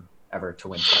person ever to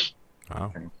win twice.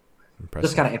 Wow. Impressive.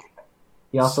 Just kind of interesting.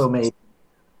 He also made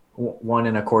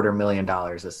 $1.25 million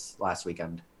this last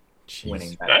weekend. Jeez.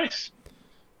 Winning that. nice.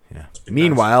 Yeah.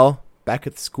 Meanwhile, back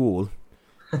at the school,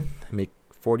 I make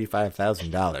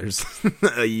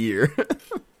 $45,000 a year.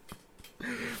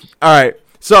 All right.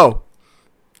 So,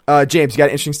 James, you got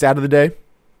an interesting stat of the day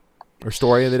or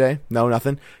story of the day? No,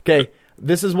 nothing. Okay.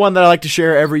 This is one that I like to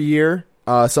share every year.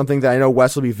 Something that I know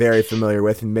Wes will be very familiar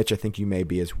with, and Mitch, I think you may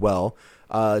be as well.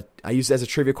 I used it as a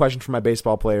trivia question for my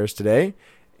baseball players today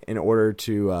in order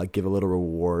to give a little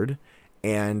reward.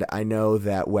 And I know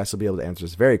that Wes will be able to answer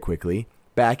this very quickly.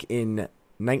 Back in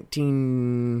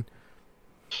 19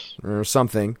 or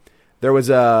something, there was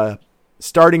a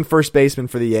starting first baseman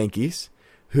for the Yankees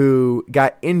who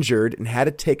got injured and had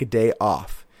to take a day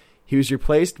off. He was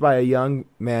replaced by a young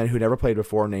man who never played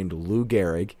before named Lou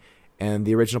Gehrig, and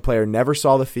the original player never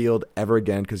saw the field ever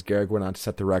again because Gehrig went on to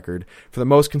set the record for the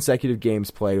most consecutive games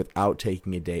played without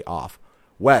taking a day off.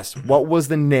 Wes, what was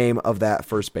the name of that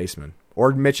first baseman?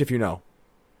 Or Mitch, if you know.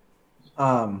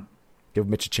 Give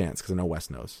Mitch a chance because I know Wes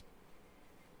knows.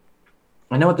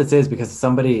 I know what this is because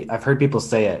I've heard people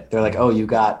say it. They're like, "Oh, you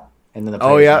got," and then the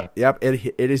Oh player's yeah, name. yep.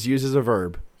 It is used as a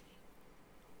verb.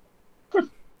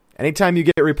 Anytime you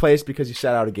get replaced because you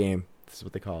sat out a game, this is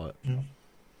what they call it.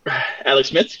 Alex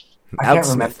Smith. I can't Alex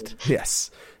remember. Smith.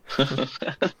 Yes. I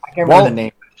can't remember the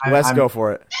name. Let's go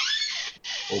for it.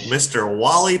 Oh, Mr.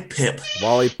 Wally Pip.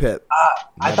 Wally Pitt.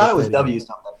 I thought it was W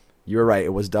something. You were right.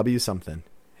 It was W something.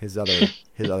 His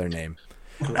other name.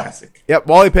 Classic. Yep,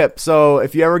 Wally Pipp. So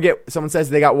if you ever get someone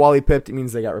says they got Wally Pipped, it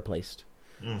means they got replaced.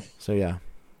 So yeah,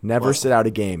 never sit out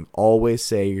a game. Always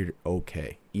say you're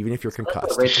okay, even if you're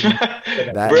concussed.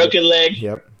 Broken leg.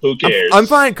 Yep. Who cares? I'm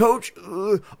fine, coach.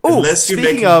 Oh, Unless you're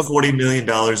speaking making of $40 million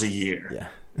a year.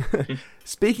 yeah.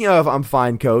 Speaking of, I'm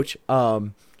fine, coach. I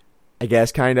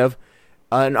guess kind of.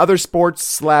 In other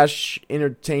sports /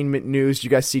 entertainment news, you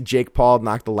guys see Jake Paul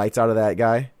knock the lights out of that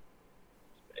guy?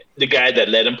 The guy that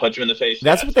let him punch him in the face.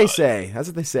 That's Yeah, what I they saw it. say. That's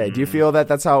what they say. Do you feel that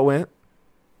that's how it went?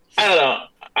 I don't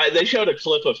know. They showed a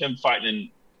clip of him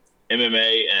fighting in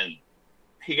MMA, and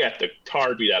he got the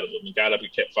tar beat out of him and got up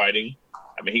and kept fighting.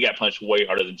 I mean, he got punched way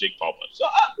harder than Jake Paul punched. So,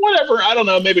 whatever. I don't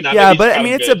know. Maybe not. Yeah, Maybe but I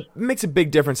mean, it makes a big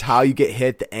difference how you get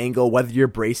hit, the angle, whether you're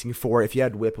bracing for it. If you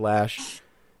had whiplash,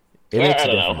 I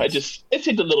don't know. It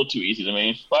seemed a little too easy to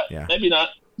me, but maybe not.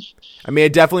 I mean,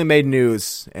 it definitely made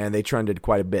news, and they trended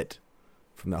quite a bit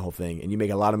from that whole thing. And you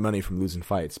make a lot of money from losing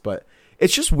fights, but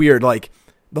it's just weird. Like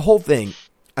the whole thing.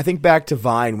 I think back to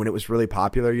Vine when it was really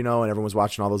popular, and everyone was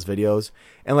watching all those videos,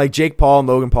 and like Jake Paul and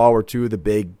Logan Paul were two of the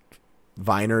big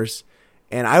Viners.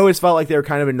 And I always felt like they were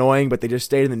kind of annoying, but they just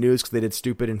stayed in the news because they did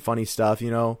stupid and funny stuff,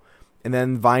 And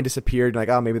then Vine disappeared, and like,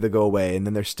 oh, maybe they'll go away. And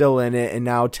then they're still in it. And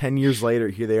now 10 years later,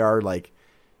 here they are, like,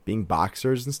 being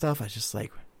boxers and stuff. I was just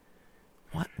like,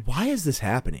 what? Why is this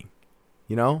happening?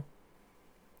 And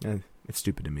it's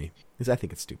stupid to me. Because I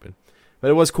think it's stupid.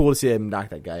 But it was cool to see him knock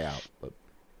that guy out. But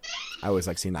I always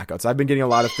like seeing knockouts. I've been getting a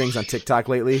lot of things on TikTok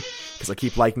lately because I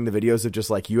keep liking the videos of just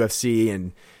like UFC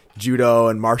and judo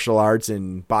and martial arts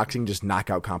and boxing, just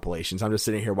knockout compilations. I'm just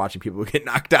sitting here watching people get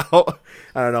knocked out.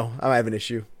 I don't know. I might have an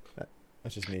issue.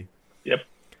 That's just me. Yep.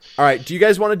 All right. Do you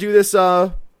guys want to do this?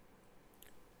 It's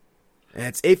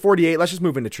 8:48. Let's just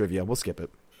move into trivia. We'll skip it.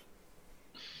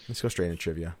 Let's go straight into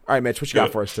trivia. All right, Mitch, what you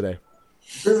got for us today?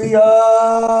 Trivia.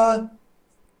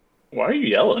 Why are you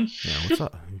yelling? Yeah, what's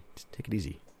up? Take it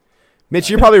easy. Mitch,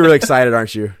 you're probably really excited,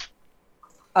 aren't you?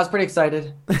 I was pretty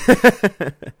excited.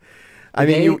 I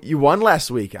mean, you won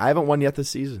last week. I haven't won yet this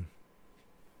season.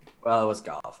 Well, it was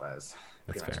golf. That's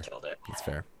fair. Killed it. That's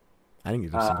fair. I didn't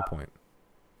get a single point.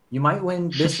 You might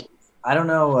win this. I don't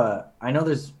know. I know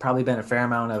there's probably been a fair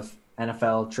amount of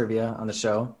NFL trivia on the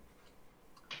show.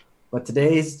 But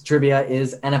today's trivia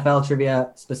is NFL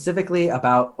trivia, specifically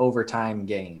about overtime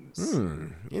games.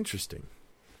 Interesting.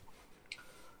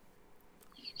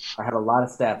 I have a lot of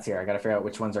stats here. I got to figure out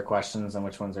which ones are questions and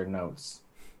which ones are notes.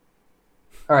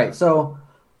 All right, so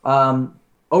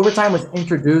overtime was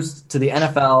introduced to the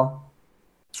NFL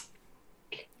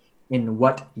in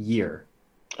what year?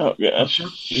 Oh, gosh.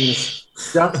 Just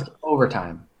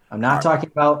overtime. I'm not talking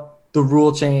about the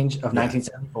rule change of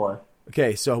 1974.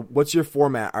 Okay, so what's your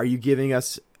format? Are you giving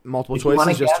us multiple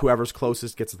choices? Just whoever's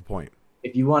closest gets the point.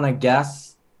 If you want to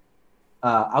guess,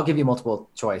 I'll give you multiple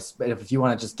choice. But if you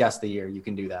want to just guess the year, you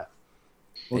can do that.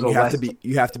 You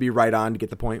have to be right on to get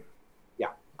the point. Yeah.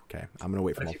 Okay, I'm gonna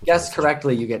wait for multiple. If you guess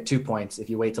correctly, you get 2 points. If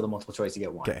you wait till the multiple choice, you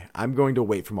get 1. Okay, I'm going to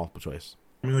wait for multiple choice.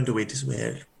 I'm going to wait as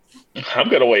well. I'm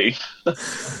gonna wait.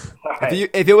 Right.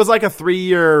 If it was like a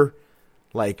 3-year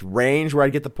range where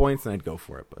I'd get the points, then I'd go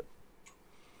for it. But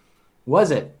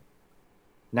was it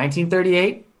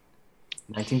 1938,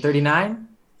 1939,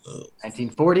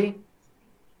 1940,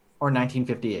 or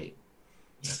 1958?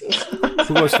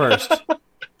 Who goes first?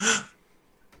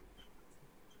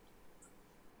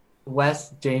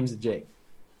 Wes, James, and Jake.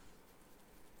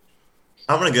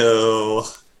 I'm going to go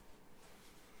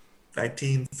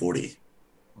 1940.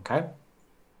 Okay.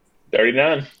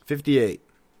 39. 58.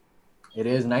 It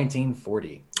is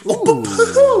 1940.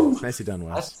 Ooh, nicely done,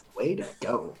 Wes. That's the way to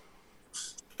go.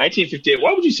 1958.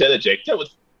 Why would you say that, Jake? That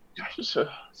was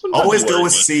always go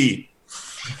with C.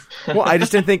 Well, I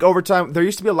just didn't think overtime. There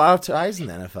used to be a lot of ties in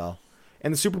the NFL,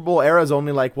 and the Super Bowl era is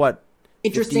only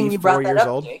Interesting you brought that years up,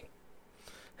 old. Jake.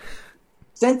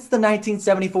 Since the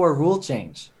 1974 rule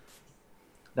change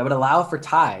that would allow for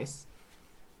ties,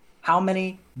 how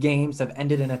many games have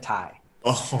ended in a tie?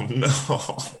 Oh, no.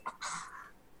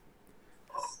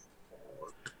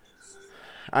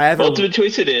 Multiple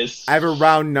choice it is. I have a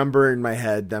round number in my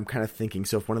head that I'm kind of thinking,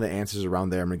 so if one of the answers is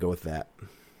around there, I'm going to go with that.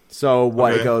 So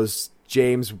what, It goes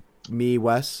James, me,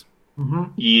 Wes?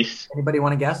 Mm-hmm. Yes. Anybody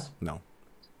want to guess? No.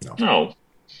 No.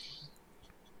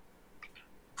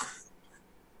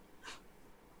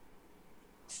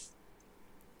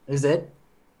 Is it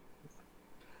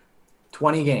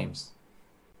 20 games,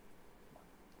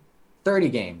 30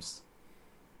 games,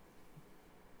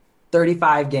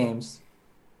 35 games,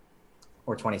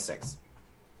 or 26?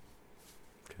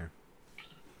 Okay.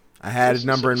 I had a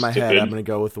number in my head. Stupid. I'm going to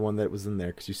go with the one that was in there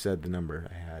because you said the number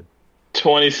I had.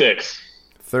 26.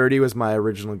 30 was my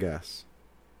original guess.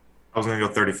 I was going to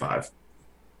go 35.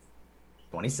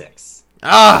 26.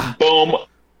 Ah! Boom.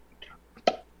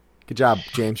 Good job,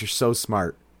 James. You're so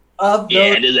smart. Of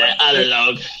Yeah, those do that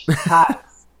analog.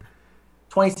 ties,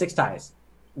 26 ties.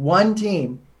 One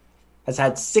team has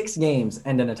had 6 games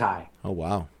end in a tie. Oh,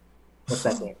 wow. What's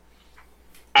that team?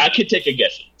 I could take a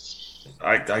guess.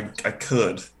 I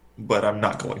could, but I'm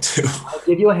not going to. I'll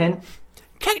give you a hint.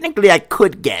 Technically, I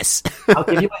could guess. I'll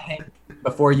give you a hint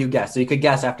before you guess. So you could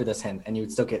guess after this hint, and you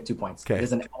would still get 2 points. Okay. It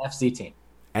is an NFC team.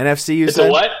 NFC, you It's said?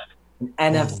 a what?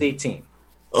 An NFC team.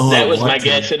 Oh, That I was want my to.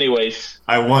 guess anyways.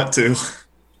 I want to.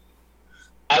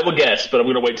 I will guess, but I'm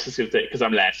going to wait to see if because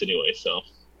I'm last anyway. So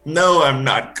No, I'm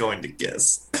not going to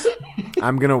guess.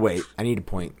 I'm gonna wait. I need a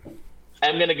point.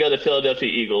 I'm going to go to Philadelphia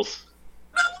Eagles.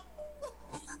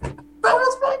 That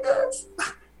was my guess.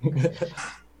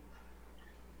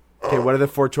 Okay, what are the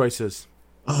 4 choices?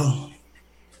 Oh,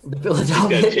 The Got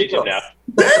Philadelphia to change it Eagles, now.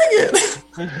 dang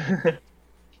it!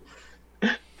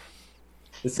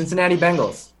 the Cincinnati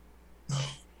Bengals,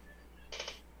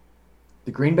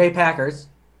 the Green Bay Packers,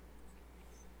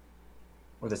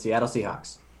 or the Seattle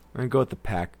Seahawks. I'm gonna go with the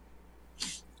Pack.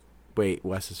 Wait,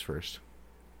 Wes is first.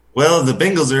 Well, the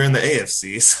Bengals are in the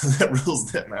AFC, so that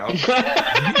rules them out.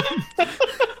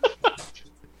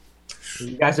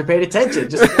 You guys are paying attention.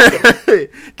 Just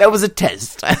That was a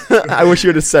test. I wish you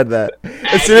would have said that.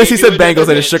 As soon as he said Bengals,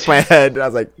 I just shook my head. I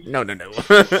was like, no.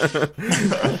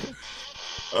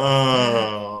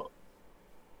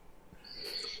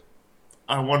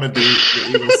 I want to do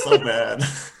the Eagles so bad.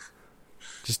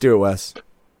 Just do it, Wes.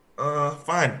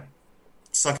 Fine.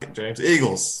 Suck it, James.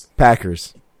 Eagles.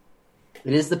 Packers.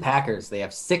 It is the Packers. They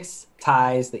have 6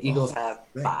 ties. The Eagles have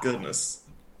Thank 5. goodness.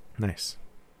 Nice.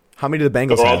 How many do the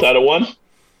Bengals We're all have? tied at 1?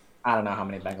 I don't know how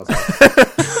many Bengals have.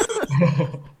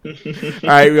 All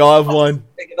right, we all have 1.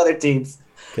 Pick other teams.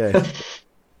 Okay.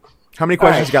 How many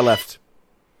questions you got left?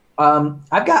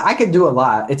 I could do a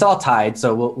lot. It's all tied,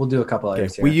 so we'll do a couple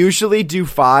others here. We usually do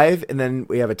 5, and then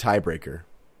we have a tiebreaker.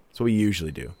 That's what we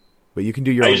usually do. But you can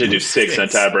do your I own. usually do 6 in a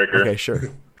tiebreaker. Okay,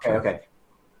 sure. Okay.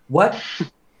 What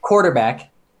quarterback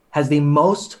has the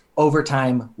most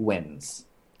overtime wins?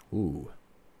 Ooh.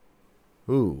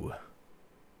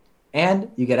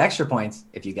 And you get extra points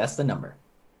if you guess the number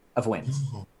of wins.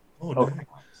 Oh, Oh. dang.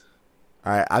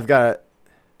 All right, I've got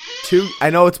 2. I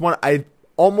know it's one. I'm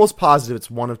almost positive it's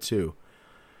one of 2.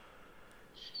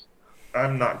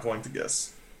 I'm not going to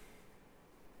guess.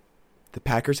 The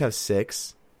Packers have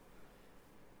 6.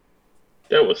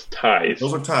 That was ties.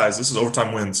 Those are ties. This is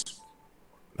overtime wins.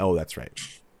 Oh, that's right.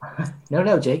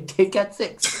 No, Jake. Take got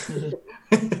 6.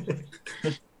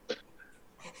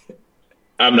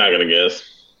 I'm not going to guess.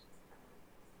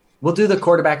 We'll do the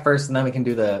quarterback first, and then we can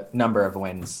do the number of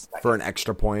wins. For an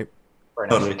extra point. For an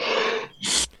Totally.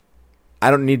 I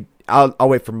don't need. I'll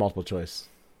wait for multiple choice.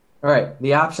 All right.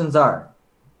 The options are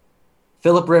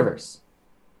Phillip Rivers,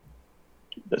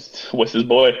 What's his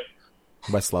boy?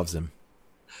 Wes loves him.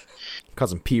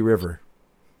 Calls him P River.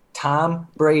 Tom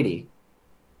Brady,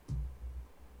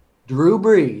 Drew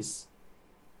Brees,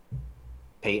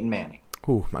 Peyton Manning.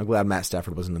 Ooh, I'm glad Matt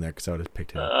Stafford wasn't in there because I would have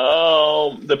picked him.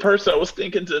 The person I was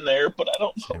thinking's in there, but I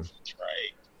don't know if it's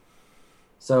right.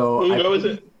 So Who was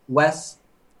it? Wes.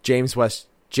 James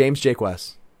Jake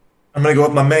Wes. I'm going to go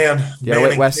with my man. Yeah, Manning.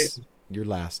 wait, Wes, you're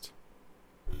last.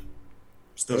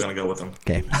 Still going to go with him.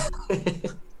 Okay.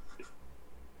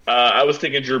 I was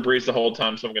thinking Drew Brees the whole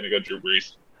time, so I'm going to go Drew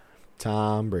Brees.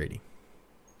 Tom Brady.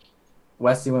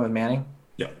 Wes, you went with Manning?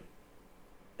 Yeah.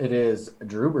 It is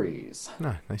Drew Brees.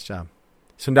 Ah, nice job.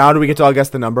 So now do we get to all guess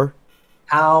the number?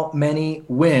 How many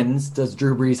wins does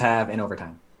Drew Brees have in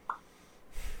overtime?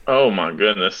 Oh, my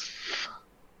goodness.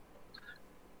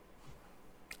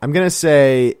 I'm going to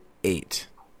say 8.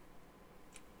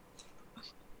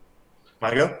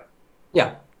 My go?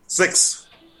 Yeah. 6.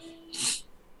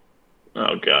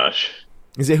 Oh, gosh.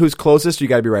 Is it who's closest or you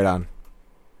got to be right on?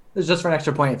 It's just for an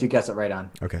extra point if you guess it right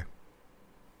on. Okay.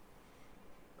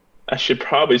 I should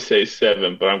probably say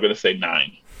 7, but I'm going to say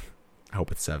 9. I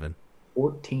hope it's 7.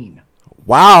 14.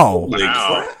 Wow.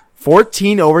 Wow.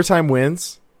 14 overtime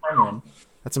wins? Win.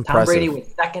 That's Tom impressive. Brady was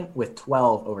second with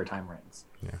 12 overtime wins.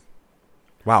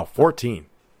 Wow, 14.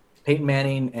 Peyton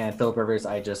Manning and Phillip Rivers,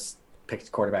 I just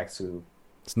picked quarterbacks who...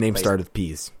 His name started with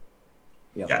P's.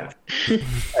 Yeah.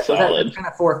 Solid. That's kind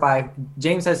of 4 or 5.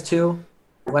 James has 2.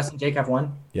 Wes and Jake have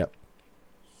 1. Yep.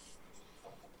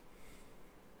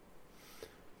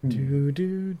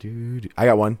 Do. I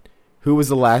got one. Who was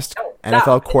the last NFL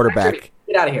Stop. quarterback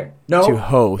Get out of here. No. to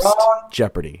host Wrong.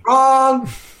 Jeopardy? Wrong.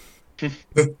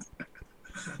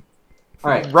 All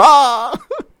right. Wrong!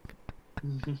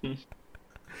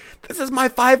 This is my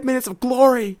 5 minutes of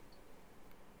glory.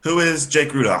 Who is Jake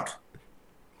Rudock?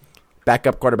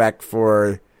 Backup quarterback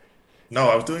for... No,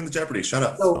 I was doing the Jeopardy. Shut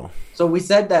up. So we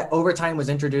said that overtime was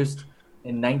introduced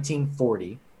in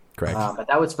 1940. Correct. But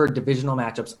that was for divisional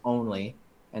matchups only.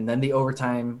 And then the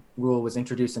overtime rule was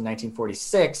introduced in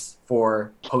 1946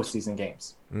 for postseason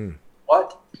games. Mm.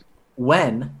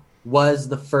 When was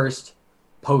the first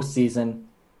postseason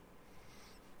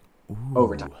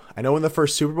overtime? I know when the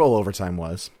first Super Bowl overtime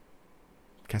was.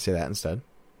 Can I say that instead?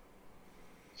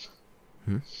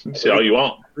 Say all you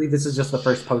want. I believe this is just the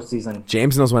first postseason.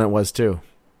 James knows when it was, too.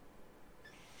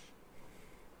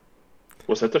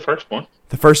 Was that the first one?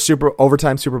 The first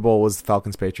overtime Super Bowl was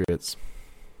Falcons Patriots.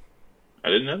 I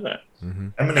didn't know that. Mm-hmm.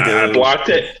 I'm gonna go. I blocked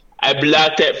it. I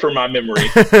blocked it from my memory.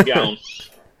 Gone.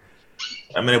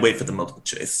 I'm gonna wait for the multiple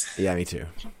choice. Yeah, me too.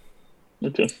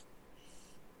 Okay.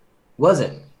 Was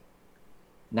it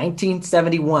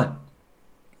 1971?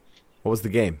 What was the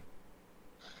game?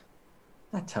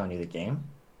 I'm not telling you the game.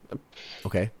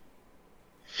 Okay.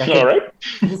 All right.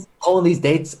 Just pulling these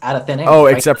dates out of thin air. Oh,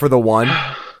 right? except for the one.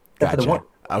 Except for the one.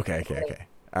 Okay.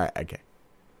 All right, okay.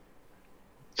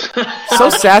 So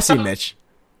sassy, Mitch.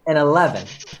 And 11.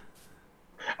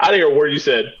 I didn't hear a word you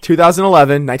said.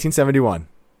 2011, 1971.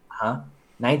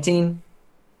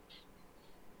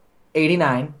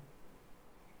 1989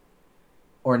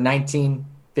 or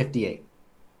 1958.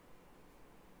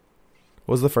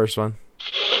 What was the first one?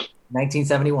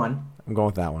 1971. I'm going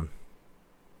with that one.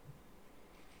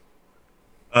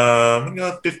 I'm gonna go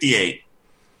with 58.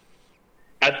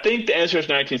 I think the answer is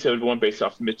 1971 based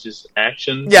off Mitch's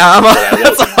actions. Yeah,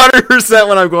 that's 100%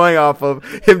 what I'm going off of.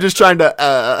 Him just trying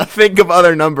to think of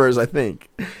other numbers, I think.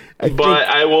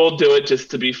 I will do it just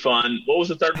to be fun. What was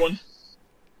the third one?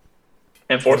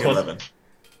 And fourth one? 11.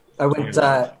 I went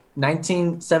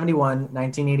 1971,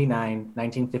 1989,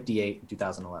 1958, and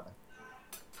 2011.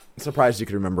 I'm surprised you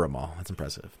could remember them all. That's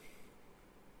impressive.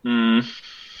 I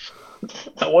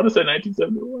want to say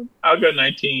 1971. I'll go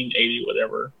 1980,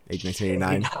 whatever.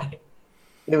 1989.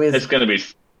 It was It's going to be...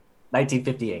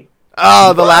 1958.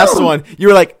 Oh, the last one. You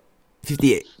were like,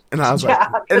 58. And I was like,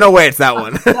 no way, it's that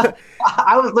one.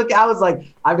 I was like,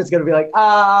 I'm just going to be like,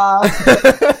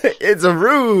 It's a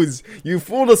ruse. You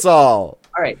fooled us all.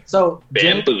 All right, so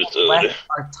James and Bamboozled. Wes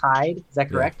are tied. Is that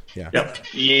correct? Yeah. Yep.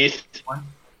 Yes.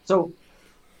 So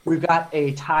we've got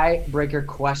a tiebreaker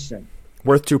question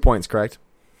Worth 2 points, correct?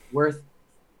 worth.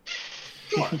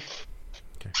 Okay.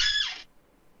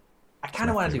 I kind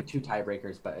of want to do two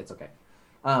tiebreakers, but it's okay.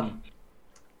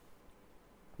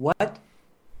 What?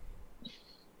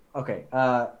 Okay.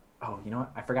 You know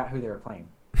what? I forgot who they were playing.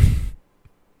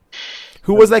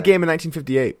 Who was that game in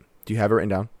 1958? Do you have it written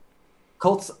down?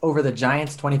 Colts over the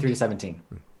Giants, 23-17.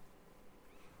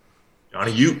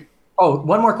 Johnny, you. Oh,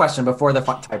 one more question before the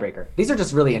tiebreaker. These are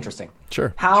just really interesting.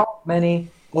 Sure. How many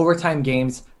overtime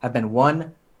games have been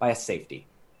won by a safety?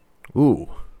 Ooh.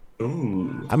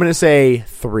 Ooh. I'm going to say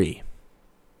 3.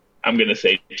 I'm going to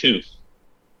say 2.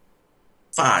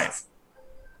 5.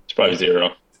 It's probably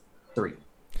 0. 3.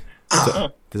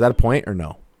 Is that a point or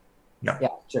no? No. Yeah,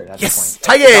 sure. That's Yes! the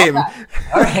point. Tie game!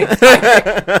 All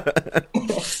right.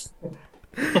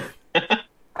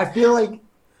 I feel like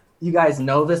you guys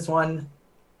know this one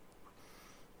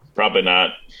Probably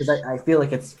not. because I feel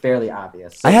like it's fairly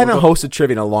obvious. So I haven't we'll go- hosted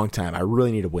trivia in a long time. I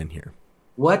really need a win here.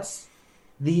 What's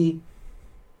the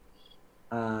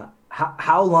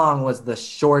how long was the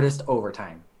shortest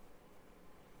overtime?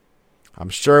 I'm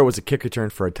sure it was a kick return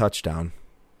for a touchdown.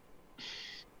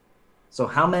 So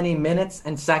how many minutes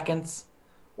and seconds,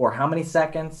 or how many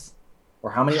seconds,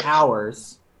 or how many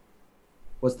hours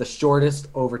was the shortest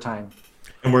overtime?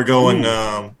 And we're going.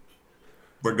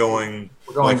 We're going.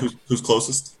 going- Like who's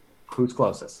closest? Who's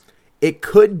closest? It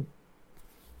could...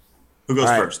 Who goes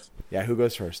All right. first? Yeah, who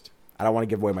goes first? I don't want to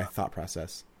give away my thought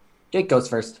process. Jake goes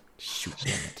first. Shoot,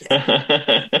 damn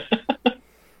it.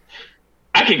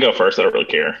 I can go first. I don't really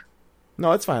care.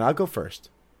 No, it's fine. I'll go first.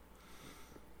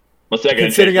 My second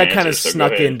Considering I change kind of answer, so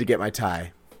snuck go ahead. in to get my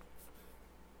tie.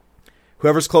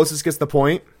 Whoever's closest gets the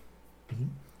point. I'm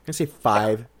going to say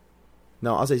 5.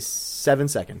 No, I'll say 7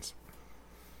 seconds.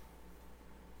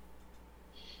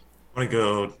 I'm gonna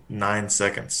go 9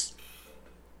 seconds.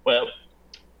 Well,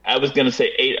 I was going to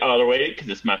say 8 all the way because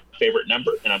it's my favorite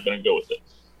number, and I'm going to go with it.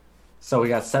 So we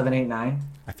got 7, 8, 9.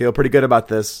 I feel pretty good about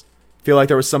this. Feel like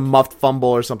there was some muffed fumble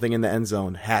or something in the end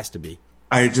zone. Has to be.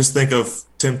 I just think of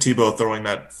Tim Tebow throwing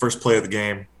that first play of the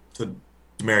game to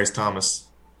Demaryius Thomas.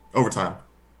 Overtime.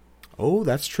 Oh,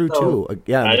 that's true, So, too.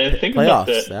 Yeah, in I the didn't think playoffs. about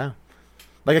that. Yeah.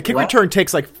 Like a kick What? return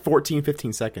takes like 14,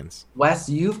 15 seconds. Wes,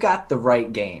 you've got the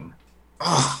right game.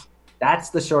 Ah, That's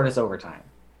the shortest overtime.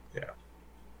 yeah.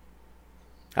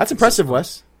 That's impressive,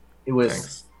 Wes. It was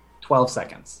Thanks. 12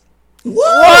 seconds.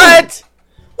 What?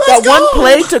 That go! one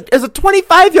play is a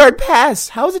 25-yard pass.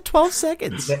 How is it 12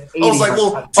 seconds? The I was like, 80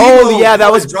 well, yard- Oh, Tebow yeah,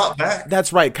 that was- dropped back.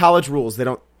 That's right. College rules. They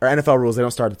don't, or NFL rules. They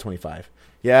don't start at 25.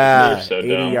 Yeah, You're so dumb.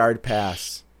 80-yard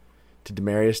pass to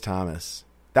Demaryius Thomas.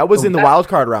 That was So in the that- wild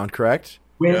card round, correct?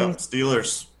 win Yeah,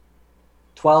 Steelers.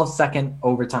 12-second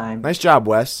overtime. Nice job,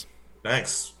 Wes.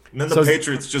 Thanks. And then So the is-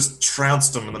 Patriots just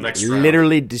trounced them in the next round.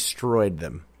 Literally destroyed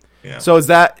them. Yeah. So is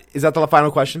that the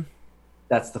final question?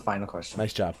 That's the final question.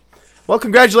 Nice job. Well,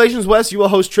 congratulations, Wes. You will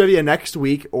host trivia next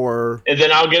week, or And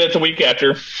then I'll get it the week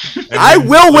after. I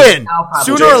will win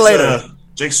sooner or later.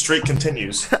 Jake's streak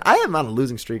continues. I am on a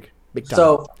losing streak. Big time.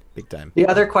 So big time. the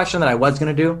other question that I was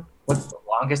going to do, what's the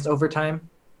longest overtime?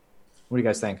 What do you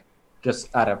guys think?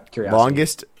 Just out of curiosity.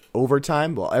 Longest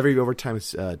overtime? Well, every overtime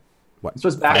is, what? This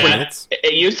was back 5 when minutes?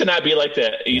 It used to not be like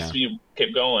that. It used to be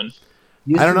kept going.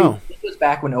 I don't know. This was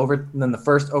back when then the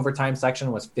first overtime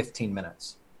section was 15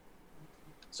 minutes.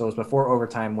 So it was before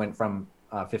overtime went from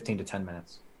 15 to 10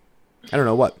 minutes. I don't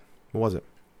know. What was it?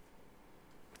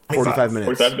 45 minutes.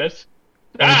 45 minutes?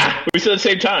 Ah! We said at the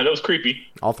same time. That was creepy.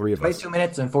 All three of us. 22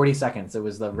 minutes and 40 seconds. It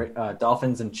was the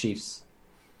Dolphins and Chiefs.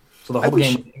 So the whole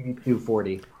game was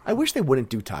 240. I wish they wouldn't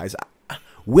do ties.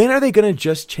 When are they going to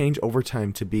just change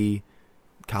overtime to be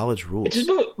college rules? Just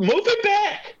move it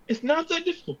back. It's not that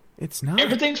difficult. It's not.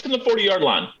 Everything's from the 40-yard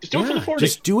line. Just do it from the 40.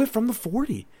 Just do it from the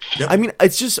 40. Yep. I mean,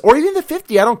 it's just, or even the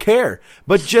 50, I don't care.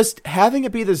 But just having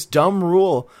it be this dumb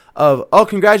rule of, oh,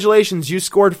 congratulations, you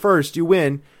scored first, you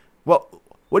win. Well,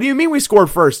 what do you mean we scored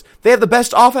first? They have the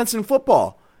best offense in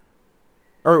football.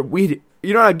 Or you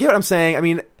know, I get what I'm saying. I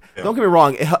mean, don't get me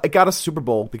wrong, it got us a Super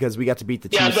Bowl because we got to beat the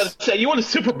Chiefs. Yeah, I was about to say, you won a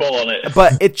Super Bowl on it.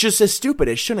 But it just is stupid.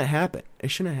 It shouldn't happen.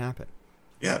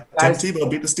 Yeah, Tim Tebow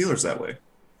beat the Steelers that way.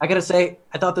 I got to say,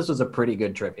 I thought this was a pretty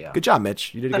good trivia. Good job,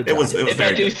 Mitch. You did a good It job. was If I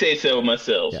very do good. say so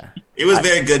myself. Yeah. It was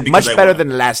very good because Much better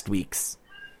than last week's.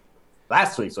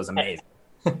 Last week's was amazing.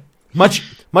 Much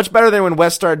better than when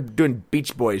Wes started doing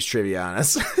Beach Boys trivia on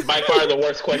us. By far the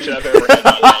worst question I've ever had in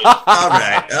my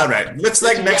life. All right. Looks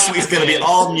like next week's going to be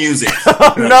all music.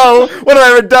 No, what have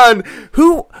I ever done?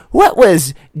 What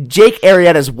was Jake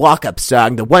Arrieta's walk-up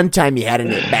song the one time he had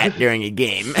an at-bat during a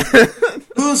game?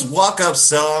 Whose walk-up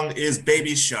song is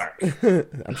Baby Shark?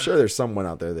 I'm sure there's someone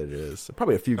out there that it is.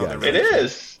 Probably a few guys. there It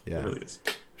is. Yeah, It really is.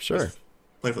 sure.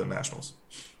 Play for the Nationals.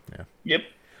 Yep.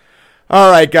 All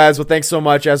right, guys. Well, thanks so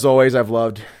much. As always, I've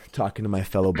loved talking to my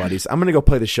fellow buddies. I'm going to go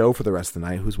play the show for the rest of the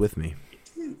night. Who's with me?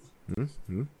 This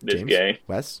James? guy.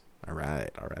 Wes? All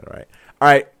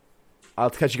right. I'll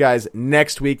catch you guys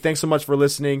next week. Thanks so much for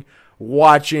listening,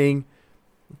 watching,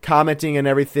 commenting, and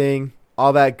everything.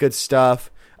 All that good stuff.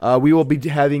 We will be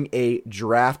having a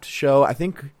draft show. I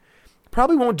think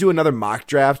probably won't do another mock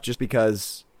draft just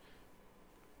because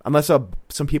unless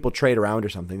some people trade around or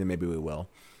something, then maybe we will.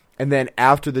 And then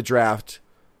after the draft,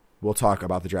 we'll talk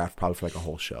about the draft probably for like a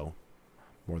whole show,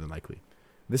 more than likely.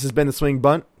 This has been The Swing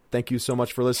Bunt. Thank you so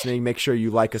much for listening. Make sure you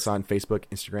like us on Facebook,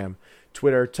 Instagram,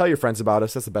 Twitter. Tell your friends about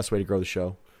us. That's the best way to grow the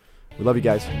show. We love you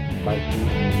guys.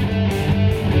 Bye.